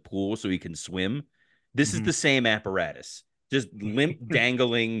him into the pool so he can swim. This is Mhm. the same apparatus, just limp,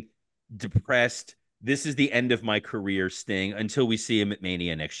 dangling, depressed. This is the end of my career, Sting, until we see him at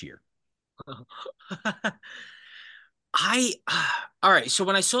Mania next year. I all right. So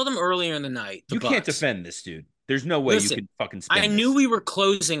when I saw them earlier in the night, the You can't Bucks. defend this, dude. There's no way you Listen, can fucking I spin knew this. we were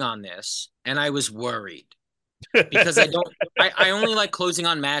closing on this, and I was worried because I don't. I only like closing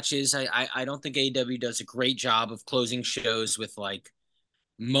on matches. I don't think AEW does a great job of closing shows with like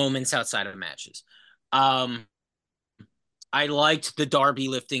moments outside of matches. Um, I liked the Darby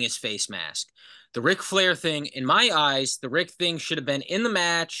lifting his face mask. The Ric Flair thing, in my eyes, the Ric thing should have been in the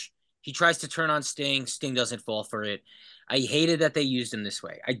match. He tries to turn on Sting. Sting doesn't fall for it. I hated that they used him this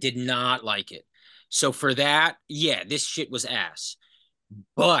way. I did not like it. So for that, yeah, this shit was ass.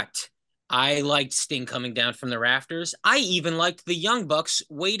 But I liked Sting coming down from the rafters. I even liked the Young Bucks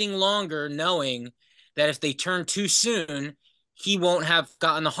waiting longer, knowing that if they turn too soon, he won't have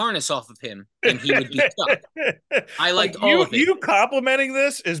gotten the harness off of him and he would be stuck. I Like liked all of it. you complimenting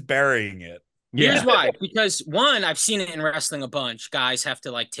this is burying it. Here's Yeah. why. Because one, I've seen it in wrestling a bunch. Guys have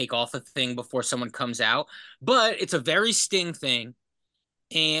to like take off a thing before someone comes out, but it's a very Sting thing.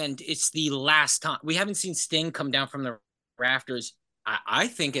 And it's the last time we haven't seen Sting come down from the rafters. I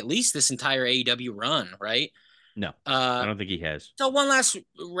think at least this entire AEW run, right? No, I Uh, don't think he has. so one last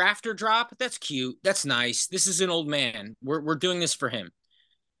rafter drop. That's cute. That's nice. This is an old man. We're doing this for him.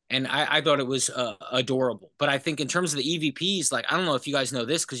 And I thought it was adorable. But I think in terms of the EVPs, like I don't know if you guys know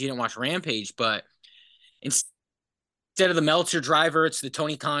this because you didn't watch Rampage, but instead of the Meltzer driver, it's the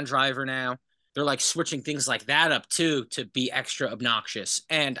Tony Khan driver now. They're like switching things like that up too to be extra obnoxious.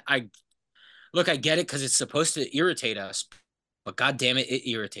 And I look, I get it because it's supposed to irritate us, but god damn it, it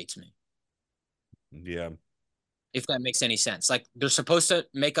irritates me. Yeah. If that makes any sense. Like they're supposed to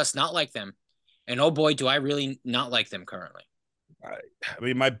make us not like them. And oh boy, do I really not like them currently. I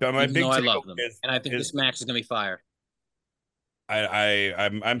mean, my Even though big I takeaway love them. And I think is this match is gonna be fire.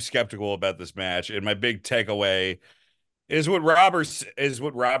 I'm skeptical about this match, and my big takeaway is what Robert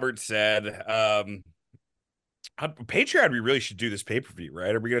said. Patreon, we really should do this pay-per-view,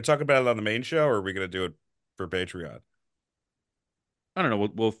 right? Are we going to talk about it on the main show, or are we going to do it for Patreon? I don't know.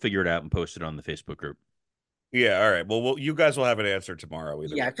 We'll figure it out and post it on the Facebook group. Yeah, all right. Well, you guys will have an answer tomorrow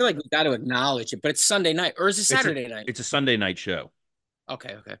either Yeah, way. I feel like we got to acknowledge it, but it's Sunday night or is it Saturday night? It's a Sunday night show.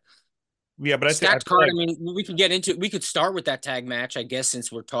 Okay, okay. Yeah, but I Stacked feel card. like I mean, we could get into. We could start with that tag match, I guess,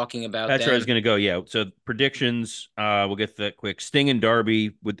 since we're talking about That's them. where I was going to go. Yeah. So predictions. We'll get that quick. Sting and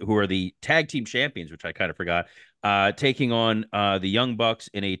Darby, who are the tag team champions, which I kind of forgot, taking on the Young Bucks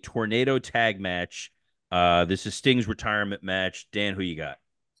in a tornado tag match. This is Sting's retirement match. Dan, who you got?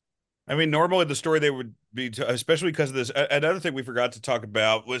 I mean, normally the story they would be, especially because of this. Another thing we forgot to talk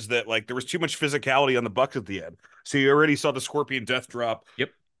about was that like there was too much physicality on the Bucks at the end. So you already saw the Scorpion Death Drop Yep.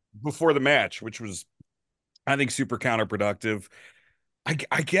 before the match, which was, I think, super counterproductive.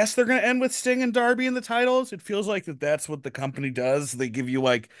 I guess they're going to end with Sting and Darby in the titles. It feels like that's what the company does. They give you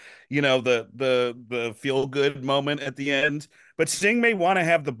like, the feel good moment at the end. But Sting may want to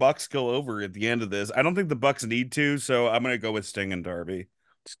have the Bucks go over at the end of this. I don't think the Bucks need to, so I'm going to go with Sting and Darby.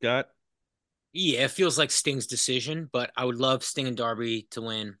 Scott? Yeah, it feels like Sting's decision, but I would love Sting and Darby to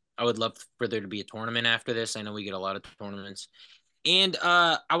win. I would love for there to be a tournament after this. I know we get a lot of tournaments. And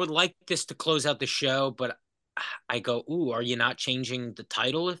I would like this to close out the show, but I go, ooh, are you not changing the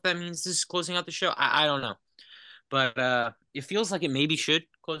title if that means this is closing out the show? I don't know. But it feels like it maybe should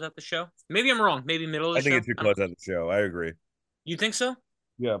close out the show. Maybe I'm wrong. Maybe middle of I the think show. it should close out the show. I agree. You think so?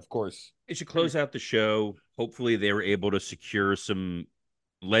 Yeah, of course. It should close out the show. Hopefully, they were able to secure some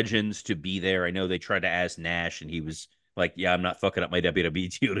legends to be there. I know they tried to ask Nash, and he was like, "Yeah, I'm not fucking up my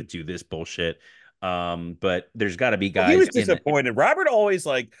WWE deal to do this bullshit." But there's got to be guys. He was in disappointed. Robert always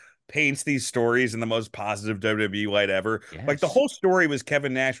like paints these stories in the most positive WWE light ever. Like the Yes. whole story was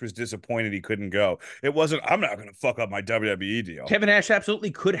Kevin Nash was disappointed he couldn't go. It wasn't, I'm not going to fuck up my WWE deal. Kevin Nash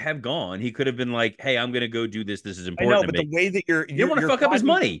absolutely could have gone. He could have been like, "Hey, I'm going to go do this. This is I know, important to but the me." way that You don't want to fuck up his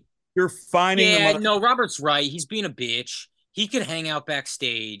money. you're finding the Yeah, mother. no, Robert's right. He's being a bitch. He could hang out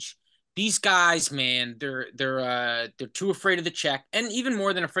backstage. These guys, man, they're too afraid of the check, and even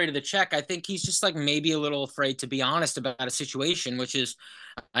more than afraid of the check. I think he's just like maybe a little afraid to be honest about a situation, which is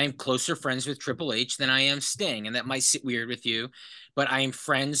I am closer friends with Triple H than I am Sting, and that might sit weird with you, but I am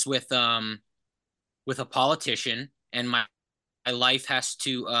friends with a politician, and my life has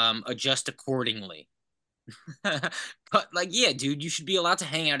to adjust accordingly. But like, yeah, dude, you should be allowed to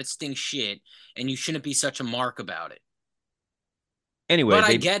hang out at Sting shit, and you shouldn't be such a mark about it. Anyway, But I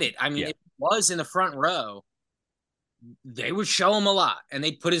they get it. I mean, yeah. if it was in the front row, they would show him a lot, and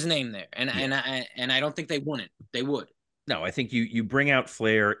they'd put his name there, and Yeah. I don't think they wouldn't. They would. No, I think you bring out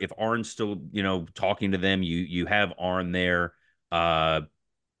Flair. If Arn's still, talking to them, you have Arn there. I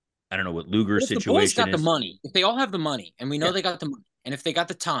don't know what Luger's But if the boys situation got the is. money, if they all have the money, and we know Yeah. they got the money, and if they got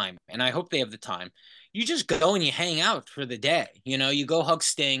the time, and I hope they have the time, you just go and you hang out for the day. You go hug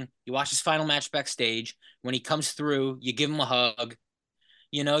Sting, you watch his final match backstage. When he comes through, you give him a hug.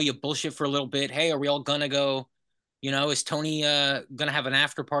 You bullshit for a little bit. Hey, are we all gonna go? Is Tony gonna have an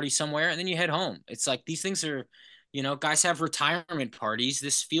after party somewhere? And then you head home. It's like these things are, guys have retirement parties.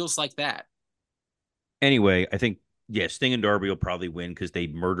 This feels like that. Anyway, I think Sting and Darby will probably win because they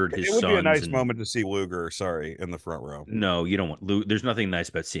murdered It his would be a sons. nice And moment to see Luger, sorry, in the front row. no, you don't want Luger. There's nothing nice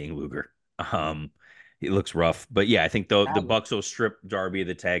about seeing Luger. He looks rough, but yeah, I think the Bucks will strip Darby of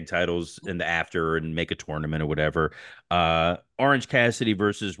the tag titles in the after and make a tournament or whatever. Orange Cassidy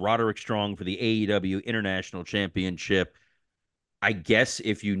versus Roderick Strong for the AEW International Championship. I guess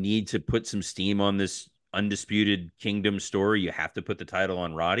if you need to put some steam on this undisputed kingdom story, you have to put the title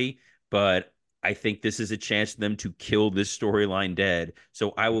on Roddy. But I think this is a chance for them to kill this storyline dead.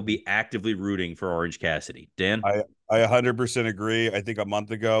 So I will be actively rooting for Orange Cassidy. Dan? I 100% agree. I think a month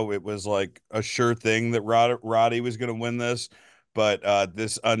ago it was like a sure thing that Roddy was going to win this, but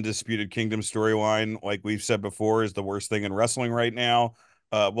this undisputed kingdom storyline, like we've said before, is the worst thing in wrestling right now.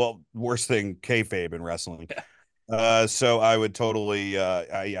 Well, worst thing kayfabe in wrestling. So I would totally.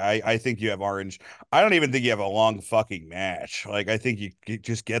 I think you have Orange. I don't even think you have a long fucking match. Like I think you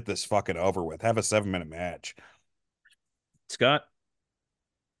just get this fucking over with. Have a 7-minute match. Scott?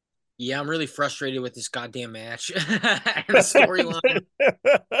 Yeah, I'm really frustrated with this goddamn match and the storyline.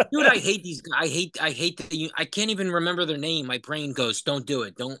 Dude, I hate these guys. I hate that I can't even remember their name. My brain goes, don't do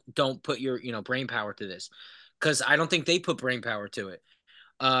it. Don't put your, brain power to this. Because I don't think they put brain power to it.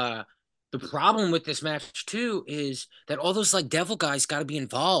 Uh the problem with this match too is that all those like devil guys got to be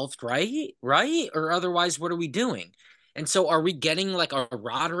involved, right? Right? Or otherwise, what are we doing? And so are we getting like a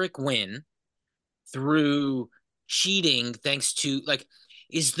Roderick win through cheating thanks to like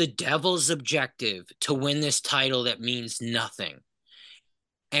is the devil's objective to win this title that means nothing?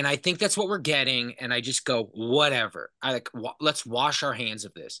 And I think that's what we're getting. And I just go, whatever. Let's wash our hands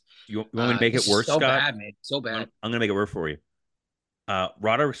of this. You want me to make it This is worse, so Scott? bad, man. So bad. I'm going to make it worse for you.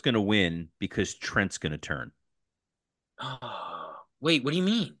 Roderick's going to win because Trent's going to turn. Oh, wait, what do you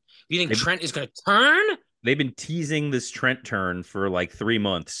mean? You think They've, Trent is going to turn? they've been teasing this Trent turn for like 3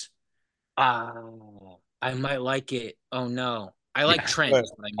 months. I might like it. Oh no, I like Yeah. Trent. But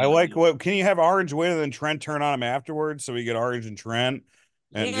Is what I I mean. like what. Can you have Orange win and then Trent turn on him afterwards so we get Orange and Trent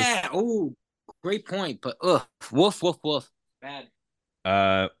and just Yeah. Oh, great point. But woof, woof, woof. Bad.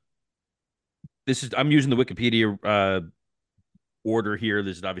 Uh, I'm using the Wikipedia order here.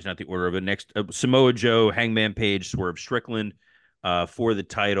 This is obviously not the order of it. Next, Samoa Joe, Hangman Page, Swerve Strickland for the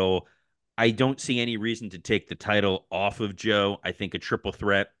title. I don't see any reason to take the title off of Joe. I think a triple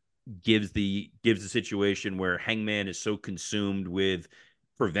threat gives the situation where Hangman is so consumed with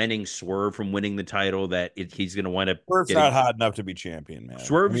preventing Swerve from winning the title that he's going to wind up Swerve's getting not hot enough to be champion, man. I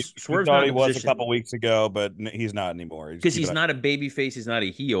mean, we Swerve's thought not he in a was a position couple weeks ago, but he's not anymore. because he's not a babyface. He's not a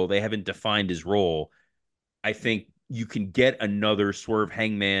heel. They haven't defined his role. I think you can get another Swerve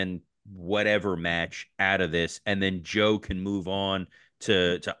Hangman whatever match out of this, and then Joe can move on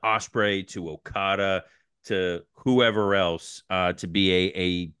to Osprey, to Okada, to whoever else to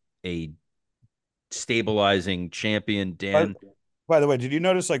be a stabilizing champion. Dan, By the way, did you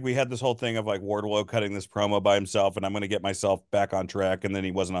notice like we had this whole thing of like Wardlow cutting this promo by himself, and I'm going to get myself back on track, and then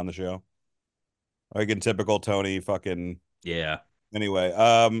he wasn't on the show. Like in typical Tony, fucking yeah, anyway.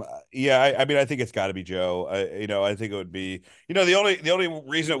 Yeah, I mean, I think it's got to be Joe. I think it would be. The only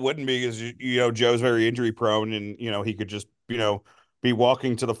reason it wouldn't be is Joe's very injury prone, and he could just be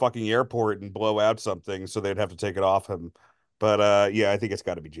walking to the fucking airport and blow out something, so they'd have to take it off him. But yeah, I think it's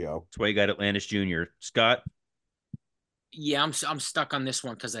got to be Joe. That's why you got Atlantis Jr. Scott? Yeah, I'm stuck on this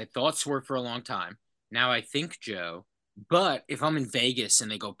one because I thought Swerve for a long time. Now I think Joe. But if I'm in Vegas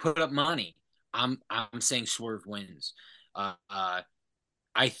and they go put up money, I'm saying Swerve wins. Uh, uh,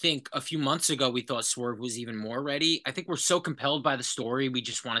 I think a few months ago we thought Swerve was even more ready. I think we're so compelled by the story, we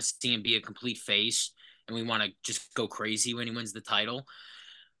just want to see him be a complete face, and we want to just go crazy when he wins the title.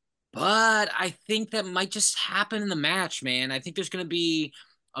 But I think that might just happen in the match, man. I think there's going to be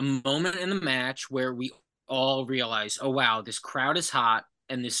a moment in the match where we all realize, oh wow, this crowd is hot,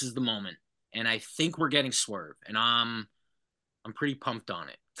 and this is the moment. And I think we're getting Swerve, and I'm pretty pumped on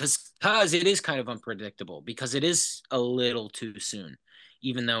it because it is kind of unpredictable because it is a little too soon,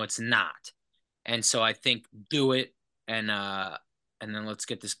 even though it's not. And so I think do it and then let's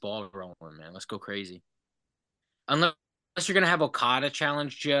get this ball rolling, man. Let's go crazy. Unless you're gonna have Okada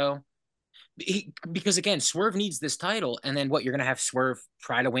challenge Joe. Because again, Swerve needs this title, and then what? You're gonna have Swerve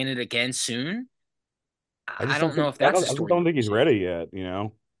try to win it again soon. I don't know if that's a I just story. don't think he's ready yet. You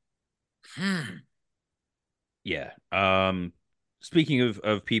know. Yeah. Speaking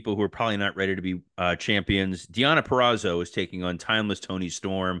of people who are probably not ready to be champions, Deonna Purrazzo is taking on Timeless Tony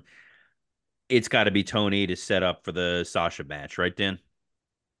Storm. It's got to be Tony to set up for the Sasha match, right, Dan?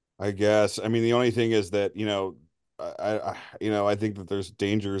 I guess. I mean, the only thing is that, I think that there's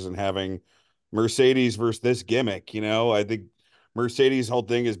dangers in having Mercedes versus this gimmick. I think Mercedes' whole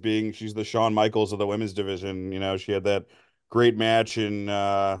thing is being she's the Shawn Michaels of the women's division. She had that great match in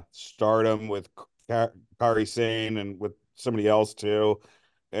Stardom with Kairi Sane and with somebody else too.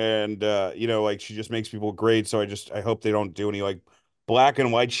 And like she just makes people great. So I hope they don't do any like black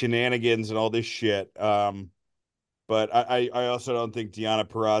and white shenanigans and all this shit. But I also don't think Deonna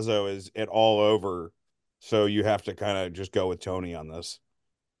Purrazzo is at all over. So you have to kind of just go with Tony on this.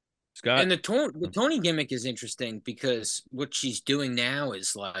 Scott? And the Tony gimmick is interesting because what she's doing now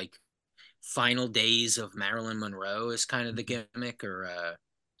is like final days of Marilyn Monroe is kind of the gimmick, or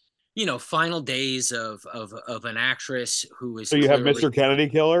final days of an actress who is So you have clearly Mr. Kennedy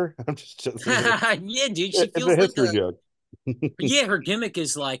Killer? yeah, dude, she It's a feels like history joke. yeah, her gimmick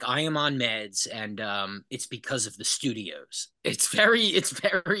is like I am on meds and it's because of the studios. It's very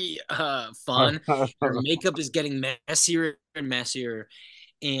fun. Her makeup is getting messier and messier,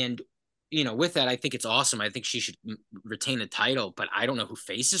 and with that I think it's awesome. I think she should retain the title, but I don't know who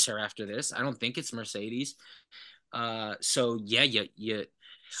faces her after this. I don't think it's Mercedes. So yeah, you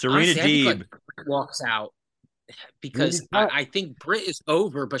Serena honestly I think like Deeb. Britt walks out I mean, because I think Britt is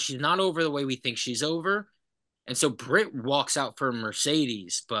over, but she's not over the way we think she's over. And so Britt walks out for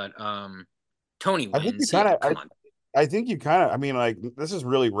Mercedes, but Tony I think you wins. kind Yeah, of, come on. I think you kind of, I mean, like, this is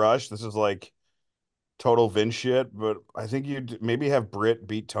really rushed. This is like total Vince shit, but I think you'd maybe have Britt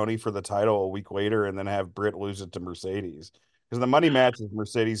beat Tony for the title a week later and then have Britt lose it to Mercedes. Because the money match is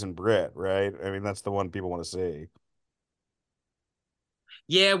Mercedes and Britt, right? I mean, that's the one people want to see.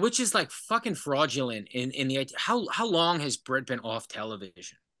 Yeah, which is like fucking fraudulent in the idea. How long has Britt been off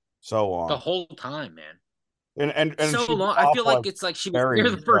television? So The long. whole time, man. And So she's long. I feel awful like at it's like she was there burying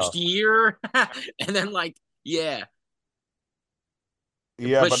the stuff. first year, and then like yeah,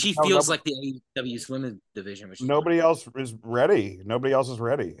 Yeah, but but she no, feels like the AEW's women's division, which is nobody else is ready. Nobody else is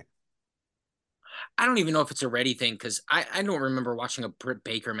ready. I don't even know if it's a ready thing because I don't remember watching a Britt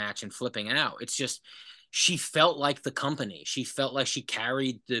Baker match and flipping out. It's just she felt like the company. She felt like she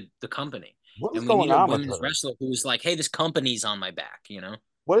carried the company. What is And we going need a on with women's her? wrestler who was like, hey, this company's on my back.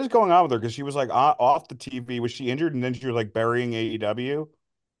 What is going on with her? Because she was like off the TV. Was she injured and then she was like burying AEW?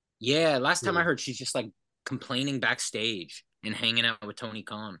 Yeah, last time I heard she's just like complaining backstage and hanging out with Tony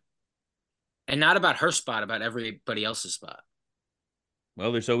Khan. And not about her spot, about everybody else's spot.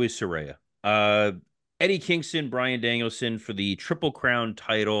 Well, there's always Soraya. Uh, Eddie Kingston, Brian Danielson for the Triple Crown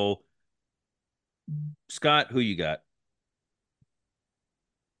title. Scott, who you got?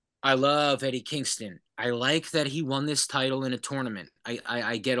 I love Eddie Kingston. I like that he won this title in a tournament.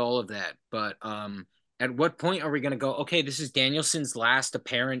 I get all of that, but at what point are we going to go? Okay, this is Danielson's last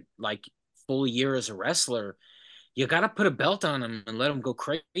apparent like full year as a wrestler. You got to put a belt on him and let him go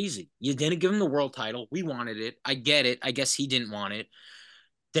crazy. You didn't give him the world title. We wanted it. I get it. I guess he didn't want it.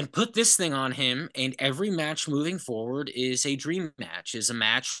 Then put this thing on him, and every match moving forward is a dream match. Is a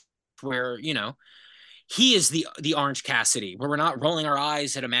match where he is the Orange Cassidy, where we're not rolling our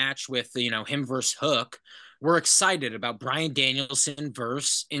eyes at a match with him versus Hook. We're excited about Brian Danielson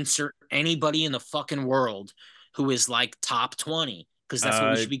versus insert anybody in the fucking world who is like top 20 because that's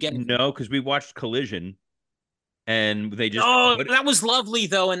what we should be getting. No, because we watched Collision and they just Oh, put that was lovely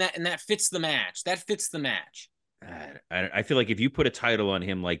though, and that fits the match. That fits the match. I feel like if you put a title on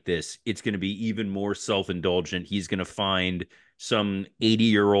him like this, it's going to be even more self-indulgent. He's going to find some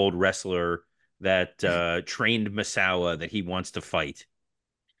 80-year-old wrestler that trained Masawa that he wants to fight.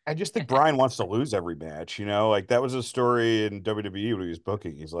 I just think Brian wants to lose every match, like that was a story in WWE when he was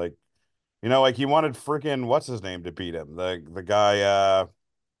booking. He's like, like he wanted freaking what's his name to beat him, the guy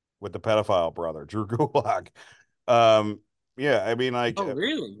with the pedophile brother, Drew Gulak. Yeah, I mean, like, Oh,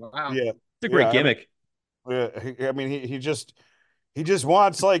 really? Wow. yeah, It's a great yeah. gimmick. I mean, he just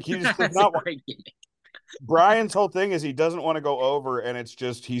wants like he just does That's a not want. great gimmick. Brian's whole thing is he doesn't want to go over, and it's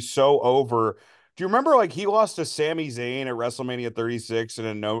just he's so over. Do you remember like he lost to Sami Zayn at WrestleMania 36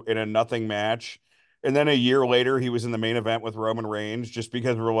 in a nothing match, and then a year later he was in the main event with Roman Reigns just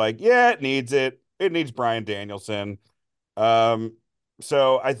because we're like, yeah, it needs it. It needs Brian Danielson. Um,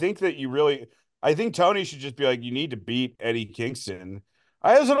 so I think Tony should just be like, you need to beat Eddie Kingston.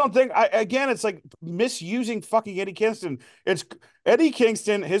 I also don't think again, it's like misusing fucking Eddie Kingston. It's Eddie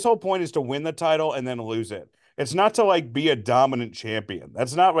Kingston, his whole point is to win the title and then lose it. It's not to like be a dominant champion.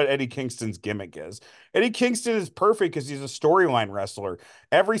 That's not what Eddie Kingston's gimmick is. Eddie Kingston is perfect because he's a storyline wrestler.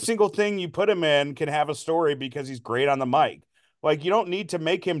 Every single thing you put him in can have a story because he's great on the mic. Like you don't need to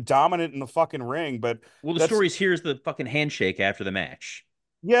make him dominant in the fucking ring, but Well, the that's story's here's the fucking handshake after the match.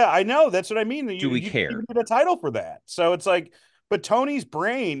 yeah, I know. That's what I mean. Do we You care? even get a title for that. So it's like, but Tony's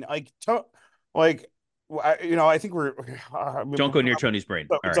brain, like, I think I mean, Don't go near Tony's brain.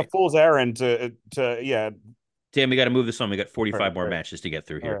 All it's a right. fool's errand to yeah. Dan, we got to move this on. We got All 45 right, more all right, matches to get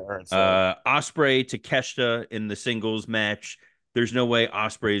through all here. right, all right. So Osprey to Keshta in the singles match. There's no way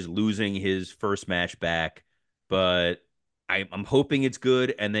Osprey's losing his first match back, but I'm hoping it's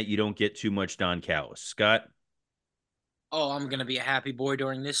good and that you don't get too much Don Callis. Scott? Oh, I'm gonna be a happy boy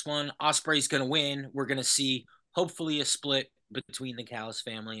during this one. Osprey's gonna win. We're gonna see hopefully a split between the Callis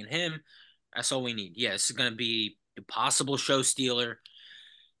family and him. That's all we need. Yeah, this is gonna be a possible show stealer.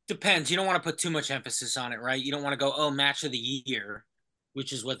 Depends. You don't want to put too much emphasis on it, right? You don't want to go, oh, match of the year,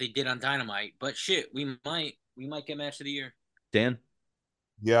 which is what they did on Dynamite. But shit, we might get match of the year. Dan?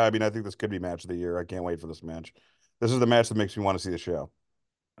 yeah, I mean, I think this could be match of the year. I can't wait for this match. This is the match that makes me want to see the show.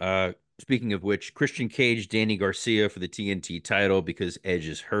 Speaking of which, Christian Cage, Danny Garcia for the TNT title because Edge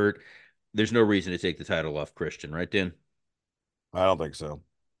is hurt. There's no reason to take the title off Christian, right, Dan? I don't think so.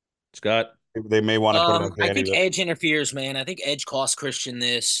 Scott? They may want to put it on I Danny. think Edge interferes, man. I think Edge cost Christian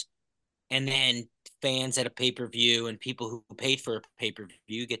this, and then fans at a pay per view and people who paid for a pay per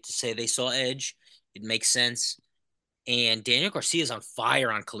view get to say they saw Edge. It makes sense. And Daniel Garcia is on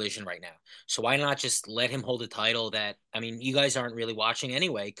fire on Collision right now. So why not just let him hold a title that, I mean, you guys aren't really watching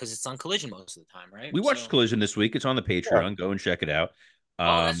anyway because it's on Collision most of the time, right? We watched So, Collision this week. It's on the Yeah. Patreon. Go and check it out.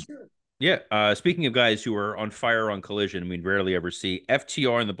 oh, that's Um, true. yeah. Speaking of guys who are on fire on Collision, we rarely ever see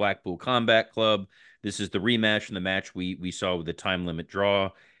FTR in the Blackpool Combat Club. This is the rematch from the match we saw with the time limit draw.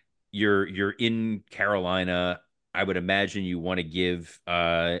 You're in Carolina. I would imagine you want to give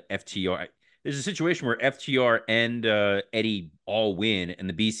FTR. There's a situation where FTR and Eddie all win, and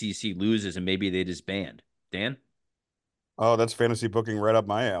the BCC loses, and maybe they disband. Dan? Oh, that's fantasy booking right up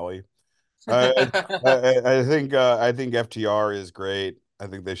my alley. I I think FTR is great. I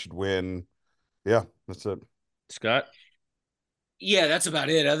think they should win. Yeah, that's it. Scott? Yeah, that's about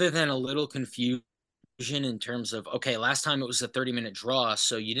it. Other than a little confusion in terms of, okay, last time it was a 30-minute draw,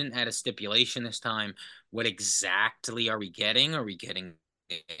 so you didn't add a stipulation this time. What exactly are we getting? Are we getting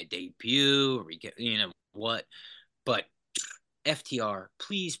a debut? Are we getting, what? But FTR,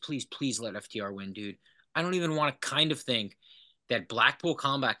 please, please, please let FTR win, dude. I don't even want to kind of think that Blackpool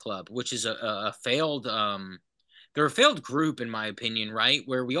Combat Club, which is a failed they're a failed group in my opinion, right?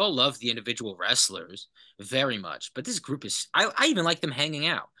 Where we all love the individual wrestlers very much, but this group is I even like them hanging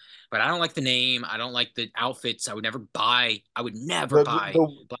out. But I don't like the name. I don't like the outfits. I would never buy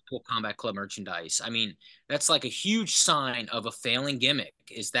The Blackpool Combat Club merchandise. I mean, that's like a huge sign of a failing gimmick.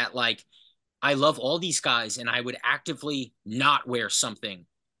 Is that like I love all these guys and I would actively not wear something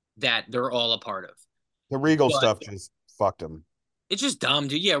that they're all a part of. the Regal But stuff just fucked him. it's just dumb,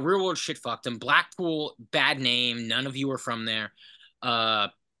 dude. Yeah, real world shit fucked them. Blackpool, bad name. None of you are from there. Uh,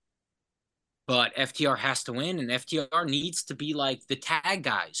 but FTR has to win, and FTR needs to be like the tag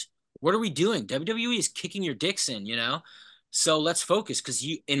guys. What are we doing? WWE is kicking your dicks in. So let's focus because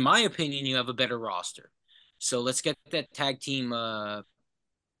in my opinion, you have a better roster. So let's get that tag team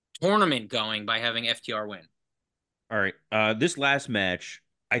tournament going by having FTR win. All right. This last match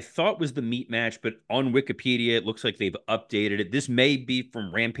I thought was the meat match, but on Wikipedia it looks like they've updated it. This may be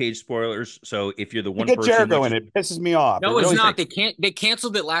from Rampage spoilers, so if you're the You one get person Jericho which, in it. Pisses me off. No, It it's really not. They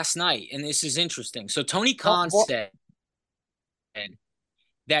canceled it last night, and this is interesting. So Tony Khan said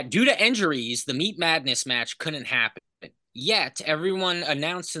that due to injuries, the Meat Madness match couldn't happen. Yet everyone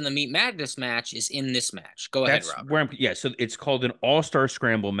announced in the Meat Madness match is in this match. Go ahead, That's Robert. where I'm. Yeah, so it's called an All-Star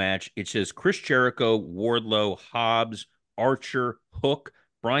Scramble match. It says Chris Jericho, Wardlow, Hobbs, Archer, Hook,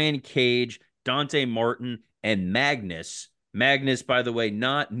 Brian Cage, Dante Martin, and Magnus. Magnus, by the way,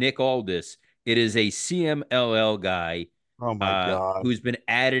 not Nick Aldis. It is a CMLL guy Oh my God. who's been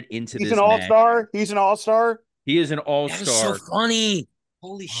added into He's an this match. all-star. He's an all-star. He is an That is so all-star. funny.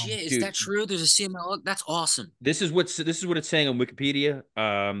 Holy Oh, shit. Is Dude, that true? There's a CML. That's awesome. this is what it's saying on Wikipedia.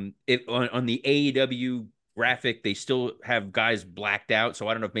 It on the AEW graphic, they still have guys blacked out. So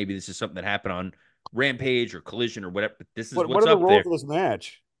I don't know if maybe this is something that happened on Rampage or Collision or whatever. But this is What what's are the up there. rules of this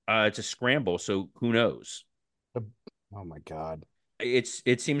match? It's a scramble, so who knows? Oh my God.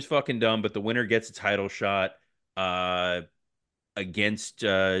 It seems fucking dumb, but the winner gets a title shot uh against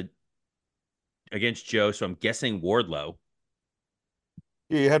against Joe. So I'm guessing Wardlow.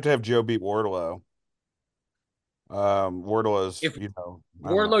 Yeah, you have to have Joe beat Wardlow. Wardlow is, If I don't know.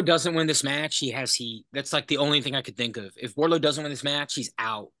 Wardlow doesn't win this match, that's like the only thing I could think of. If Wardlow doesn't win this match, he's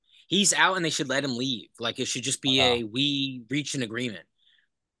out. He's out and they should let him leave. Like it should just be we reach an agreement.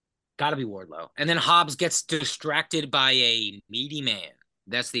 Gotta be Wardlow. And then Hobbs gets distracted by a meaty man.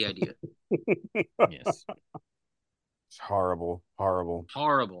 That's the idea. Yes. It's horrible, horrible.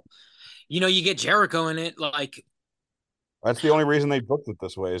 Horrible. You get Jericho in it, like That's the only reason they booked it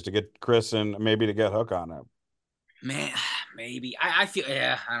this way is to get Chris and maybe to get Hook on it. man, maybe. I feel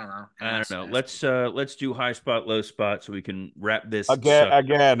I don't know. I don't know. Let's do high spot, low spot, so we can wrap this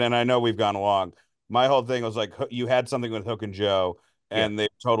Again, and I know we've gone long. My whole thing was like you had something with Hook and Joe, and they've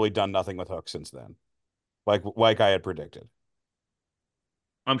totally done nothing with Hook since then, like I had predicted.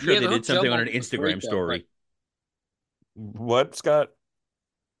 I'm sure they the did Hook Joe something on an moment was great, Instagram though, story. What, Scott?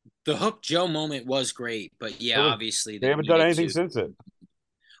 The Hook Joe moment was great, but obviously They haven't done anything since it.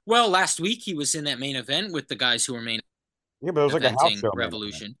 Well, last week he was in that main event with the guys who were main Yeah, but it was like a house show.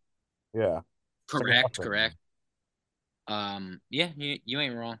 Revolution. Yeah. Correct. Yeah, you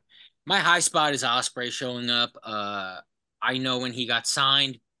ain't wrong. My high spot is Ospreay showing up. I know when he got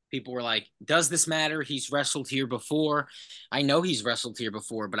signed, people were like, "Does this matter? He's wrestled here before." I know he's wrestled here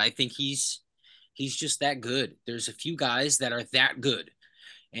before, but I think he's just that good. There's a few guys that are that good,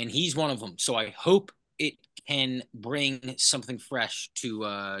 and he's one of them. So I hope it can bring something fresh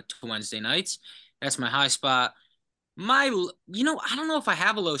to Wednesday nights. That's my high spot. I don't know if I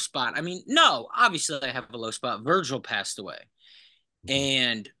have a low spot. I mean, no, obviously I have a low spot. Virgil passed away.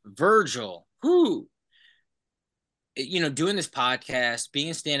 And Virgil, doing this podcast,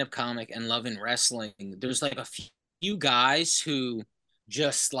 being a stand-up comic and loving wrestling, there's like a few guys who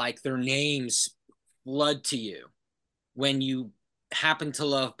just like their names flood to you when you happen to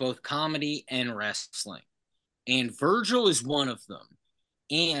love both comedy and wrestling. And Virgil is one of them.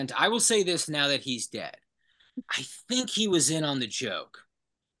 And I will say this now that he's dead. I think he was in on the joke.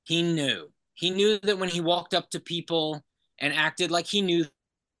 He knew. He knew that when he walked up to people and acted like he knew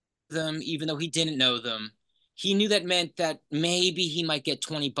them, even though he didn't know them, he knew that meant that maybe he might get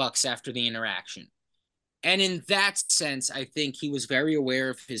 $20 after the interaction. And in that sense, I think he was very aware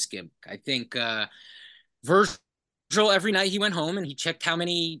of his gimmick. I think Virgil, every night he went home and he checked how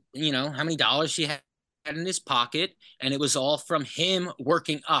many dollars he had in his pocket, and it was all from him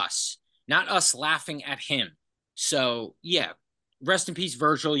working us, not us laughing at him. So yeah, rest in peace,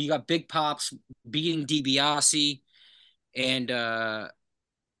 Virgil. You got Big Pops beating DiBiase, and I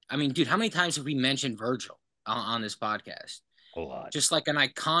mean, dude, how many times have we mentioned Virgil on this podcast? A lot. Just like an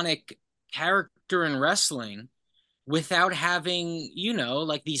iconic character in wrestling, without having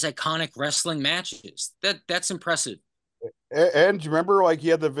like these iconic wrestling matches. That's impressive. And do you remember like he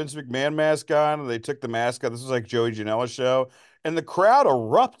had the Vince McMahon mask on and they took the mask off? This was like Joey Janela's show, and the crowd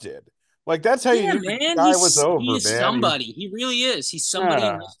erupted. Like that's how you knew man. the guy was over, He's man. somebody. He really is. He's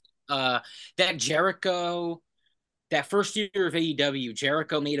somebody. That Jericho, that first year of AEW,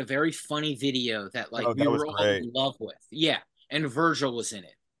 Jericho made a very funny video that we were all in love with. Yeah, and Virgil was in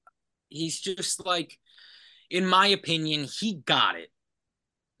it. He's just like, in my opinion, he got it.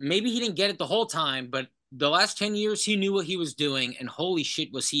 Maybe he didn't get it the whole time, but the last 10 years he knew what he was doing, and holy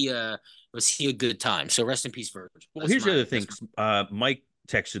shit, was he a good time. So rest in peace, Virgil. Well, here's the other thing. Mike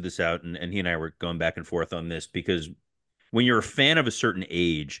texted this out, and he and I were going back and forth on this, because when you're a fan of a certain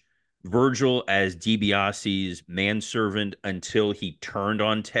age, Virgil as DiBiase's manservant until he turned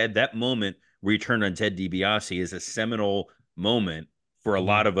on Ted, that moment where he turned on Ted DiBiase is a seminal moment for a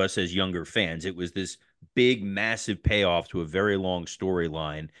lot of us as younger fans. It was this big, massive payoff to a very long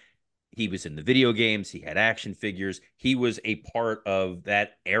storyline. He was in the video games. He had action figures. He was a part of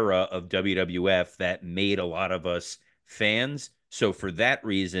that era of WWF that made a lot of us fans. So for that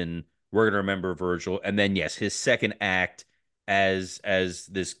reason, we're gonna remember Virgil. And then yes, his second act as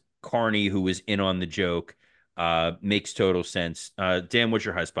this carny who was in on the joke makes total sense. Dan, what's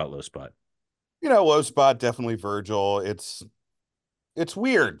your high spot, low spot? Low spot definitely Virgil. It's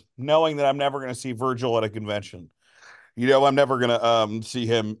weird knowing that I'm never going to see Virgil at a convention. I'm never gonna see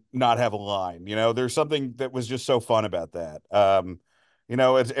him not have a line. There's something that was just so fun about that.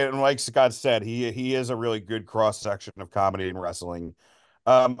 It's and like Scott said, he is a really good cross section of comedy and wrestling.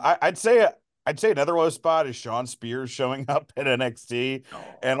 I'd say another low spot is Sean Spears showing up at NXT,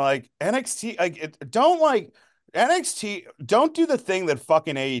 and like NXT, NXT, don't do the thing that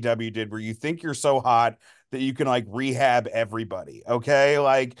fucking AEW did where you think you're so hot that you can like rehab everybody. Okay.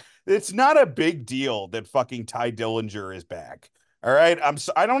 Like it's not a big deal that fucking Ty Dillinger is back. All right.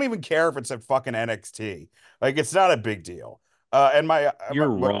 I don't even care if it's at fucking NXT. Like it's not a big deal. And You're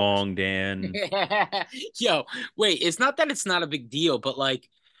wrong, Dan. Yo, wait, it's not that it's not a big deal, but like,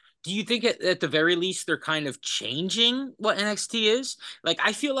 do you think at the very least they're kind of changing what NXT is? Like,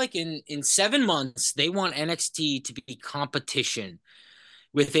 I feel like in 7 months they want NXT to be competition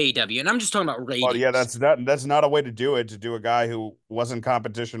with AEW, and I'm just talking about ratings. Well, yeah, that's not a way to do it. To do a guy who wasn't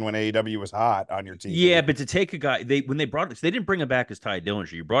competition when AEW was hot on your TV. Yeah, but to take a guy, when they brought this, they didn't bring him back as Ty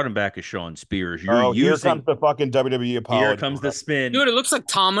Dillinger. You brought him back as Sean Spears. Here comes the fucking WWE apology. Here comes the spin. Dude, it looks like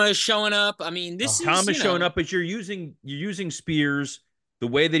Tama is showing up. I mean, Tama is showing up, but you're using Spears the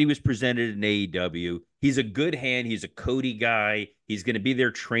way that he was presented in AEW. He's a good hand. He's a Cody guy. He's going to be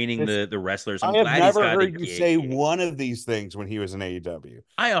there training the wrestlers. I have never heard you say one of these things when he was in AEW.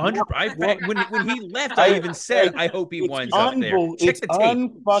 When he left, I even said, I hope he winds up there. Check the tape.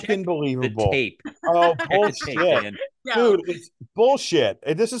 Unfucking believable. The tape. Oh, bullshit. Dude, it's bullshit.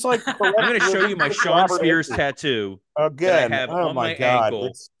 This is like I'm going to show you my Sean Spears tattoo. Again, that I have oh on my God.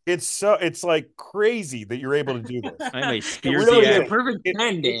 ankle. It's like crazy that you're able to do this. I'm a Spearsiac. Really perfect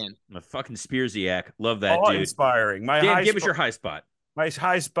 10, Dan. I'm a fucking Spearsiac. Love that, dude. Inspiring. Dan, give us your high spot. My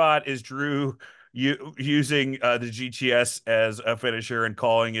high spot is Drew using the GTS as a finisher and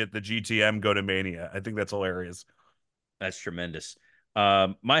calling it the GTM Go to Mania. I think that's hilarious. That's tremendous.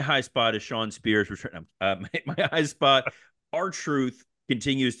 My high spot is Sean Spears. My high spot, R-Truth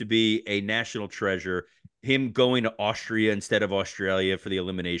continues to be a national treasure. Him going to Austria instead of Australia for the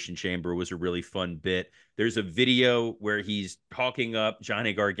Elimination Chamber was a really fun bit. There's a video where he's talking up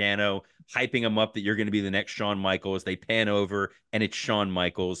Johnny Gargano, hyping him up that you're going to be the next Shawn Michaels. They pan over, and it's Shawn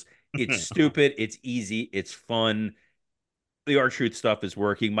Michaels. It's stupid. It's easy. It's fun. The R-Truth stuff is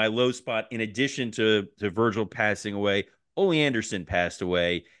working. My low spot, in addition to Virgil passing away, Ole Anderson passed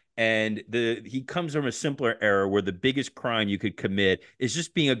away. And he comes from a simpler era where the biggest crime you could commit is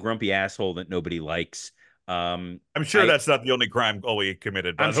just being a grumpy asshole that nobody likes. I'm sure that's not the only crime Ole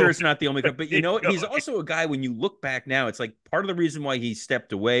committed. I'm sure it's not the only crime, but he's also a guy, when you look back now, it's like part of the reason why he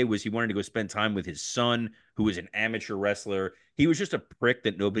stepped away was he wanted to go spend time with his son, who was an amateur wrestler. He was just a prick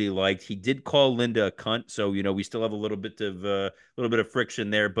that nobody liked. He did call Linda a cunt, so we still have a little bit of friction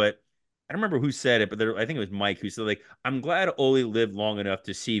there. But I don't remember who said it, but I think it was Mike who said, like, I'm glad Ole lived long enough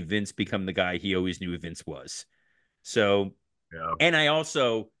to see Vince become the guy he always knew Vince was. So, yeah. And I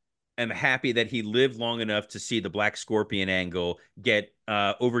also am happy that he lived long enough to see the Black Scorpion angle get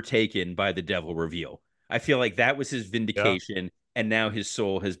overtaken by the Devil reveal. I feel like that was his vindication, and now his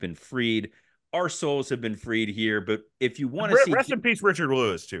soul has been freed. Our souls have been freed here, but if you want to see... Rest in peace, Richard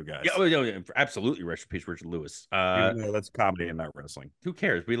Lewis, too, guys. Yeah, absolutely, rest in peace, Richard Lewis. That's comedy and not wrestling. Who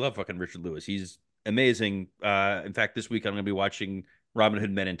cares? We love fucking Richard Lewis. He's amazing. In fact, this week I'm going to be watching Robin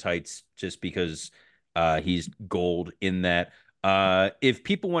Hood Men in Tights just because he's gold in that. If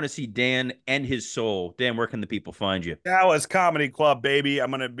people want to see Dan and his soul, Dan, where can the people find you? Dallas Comedy Club, baby.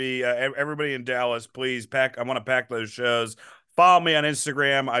 I'm going to be everybody in Dallas, please pack. I want to pack those shows. Follow me on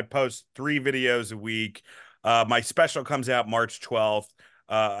Instagram. I post 3 videos a week. My special comes out March 12th.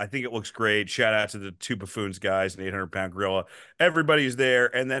 I think it looks great. Shout out to the Two Buffoons guys and 800-pound gorilla. Everybody's there.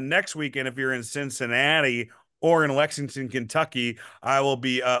 And then next weekend, if you're in Cincinnati or in Lexington, Kentucky, I will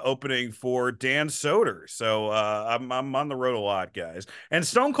be opening for Dan Soder. So I'm on the road a lot, guys. And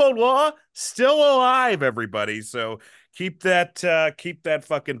Stone Cold Law still alive, everybody. So keep that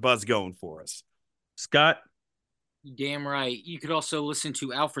fucking buzz going for us. Scott? Damn right. You could also listen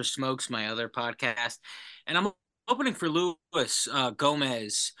to Alfred Smokes, my other podcast. And I'm opening for Louis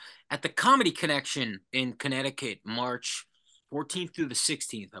Gomez at the Comedy Connection in Connecticut, March 14th through the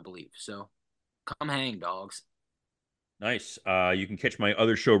 16th, I believe. So come hang, dogs. Nice. You can catch my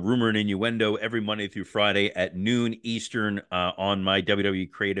other show, Rumor and Innuendo, every Monday through Friday at noon Eastern on my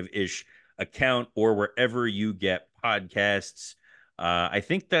WWE Creative-ish account or wherever you get podcasts. I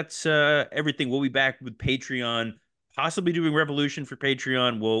think that's everything. We'll be back with Patreon possibly doing Revolution for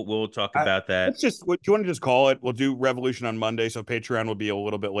Patreon. We'll talk about that. Let's just. What do you want to just call it? We'll do Revolution on Monday, so Patreon will be a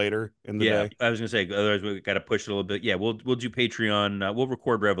little bit later in the Yeah, day. I was gonna say otherwise we got to push it a little bit. Yeah, we'll do Patreon. We'll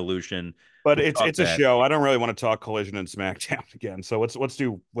record Revolution. But We'll talk it's a that. show. I don't really want to talk Collision and SmackDown again. So let's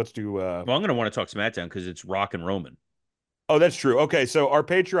do Well, I'm gonna want to talk SmackDown because it's Rock and Roman. Oh, that's true. Okay, so our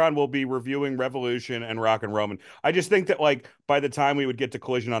Patreon will be reviewing Revolution and Rock and Roman. I just think that like by the time we would get to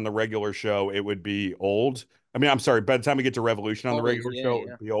Collision on the regular show, it would be old. I mean, I'm sorry, by the time we get to Revolution on the regular show, it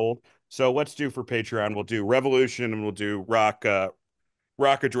would be old. So let's do for Patreon, we'll do Revolution and we'll do Rock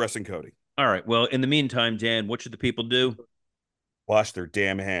addressing Cody. All right. Well, in the meantime, Dan, what should the people do? Wash their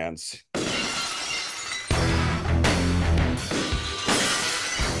damn hands.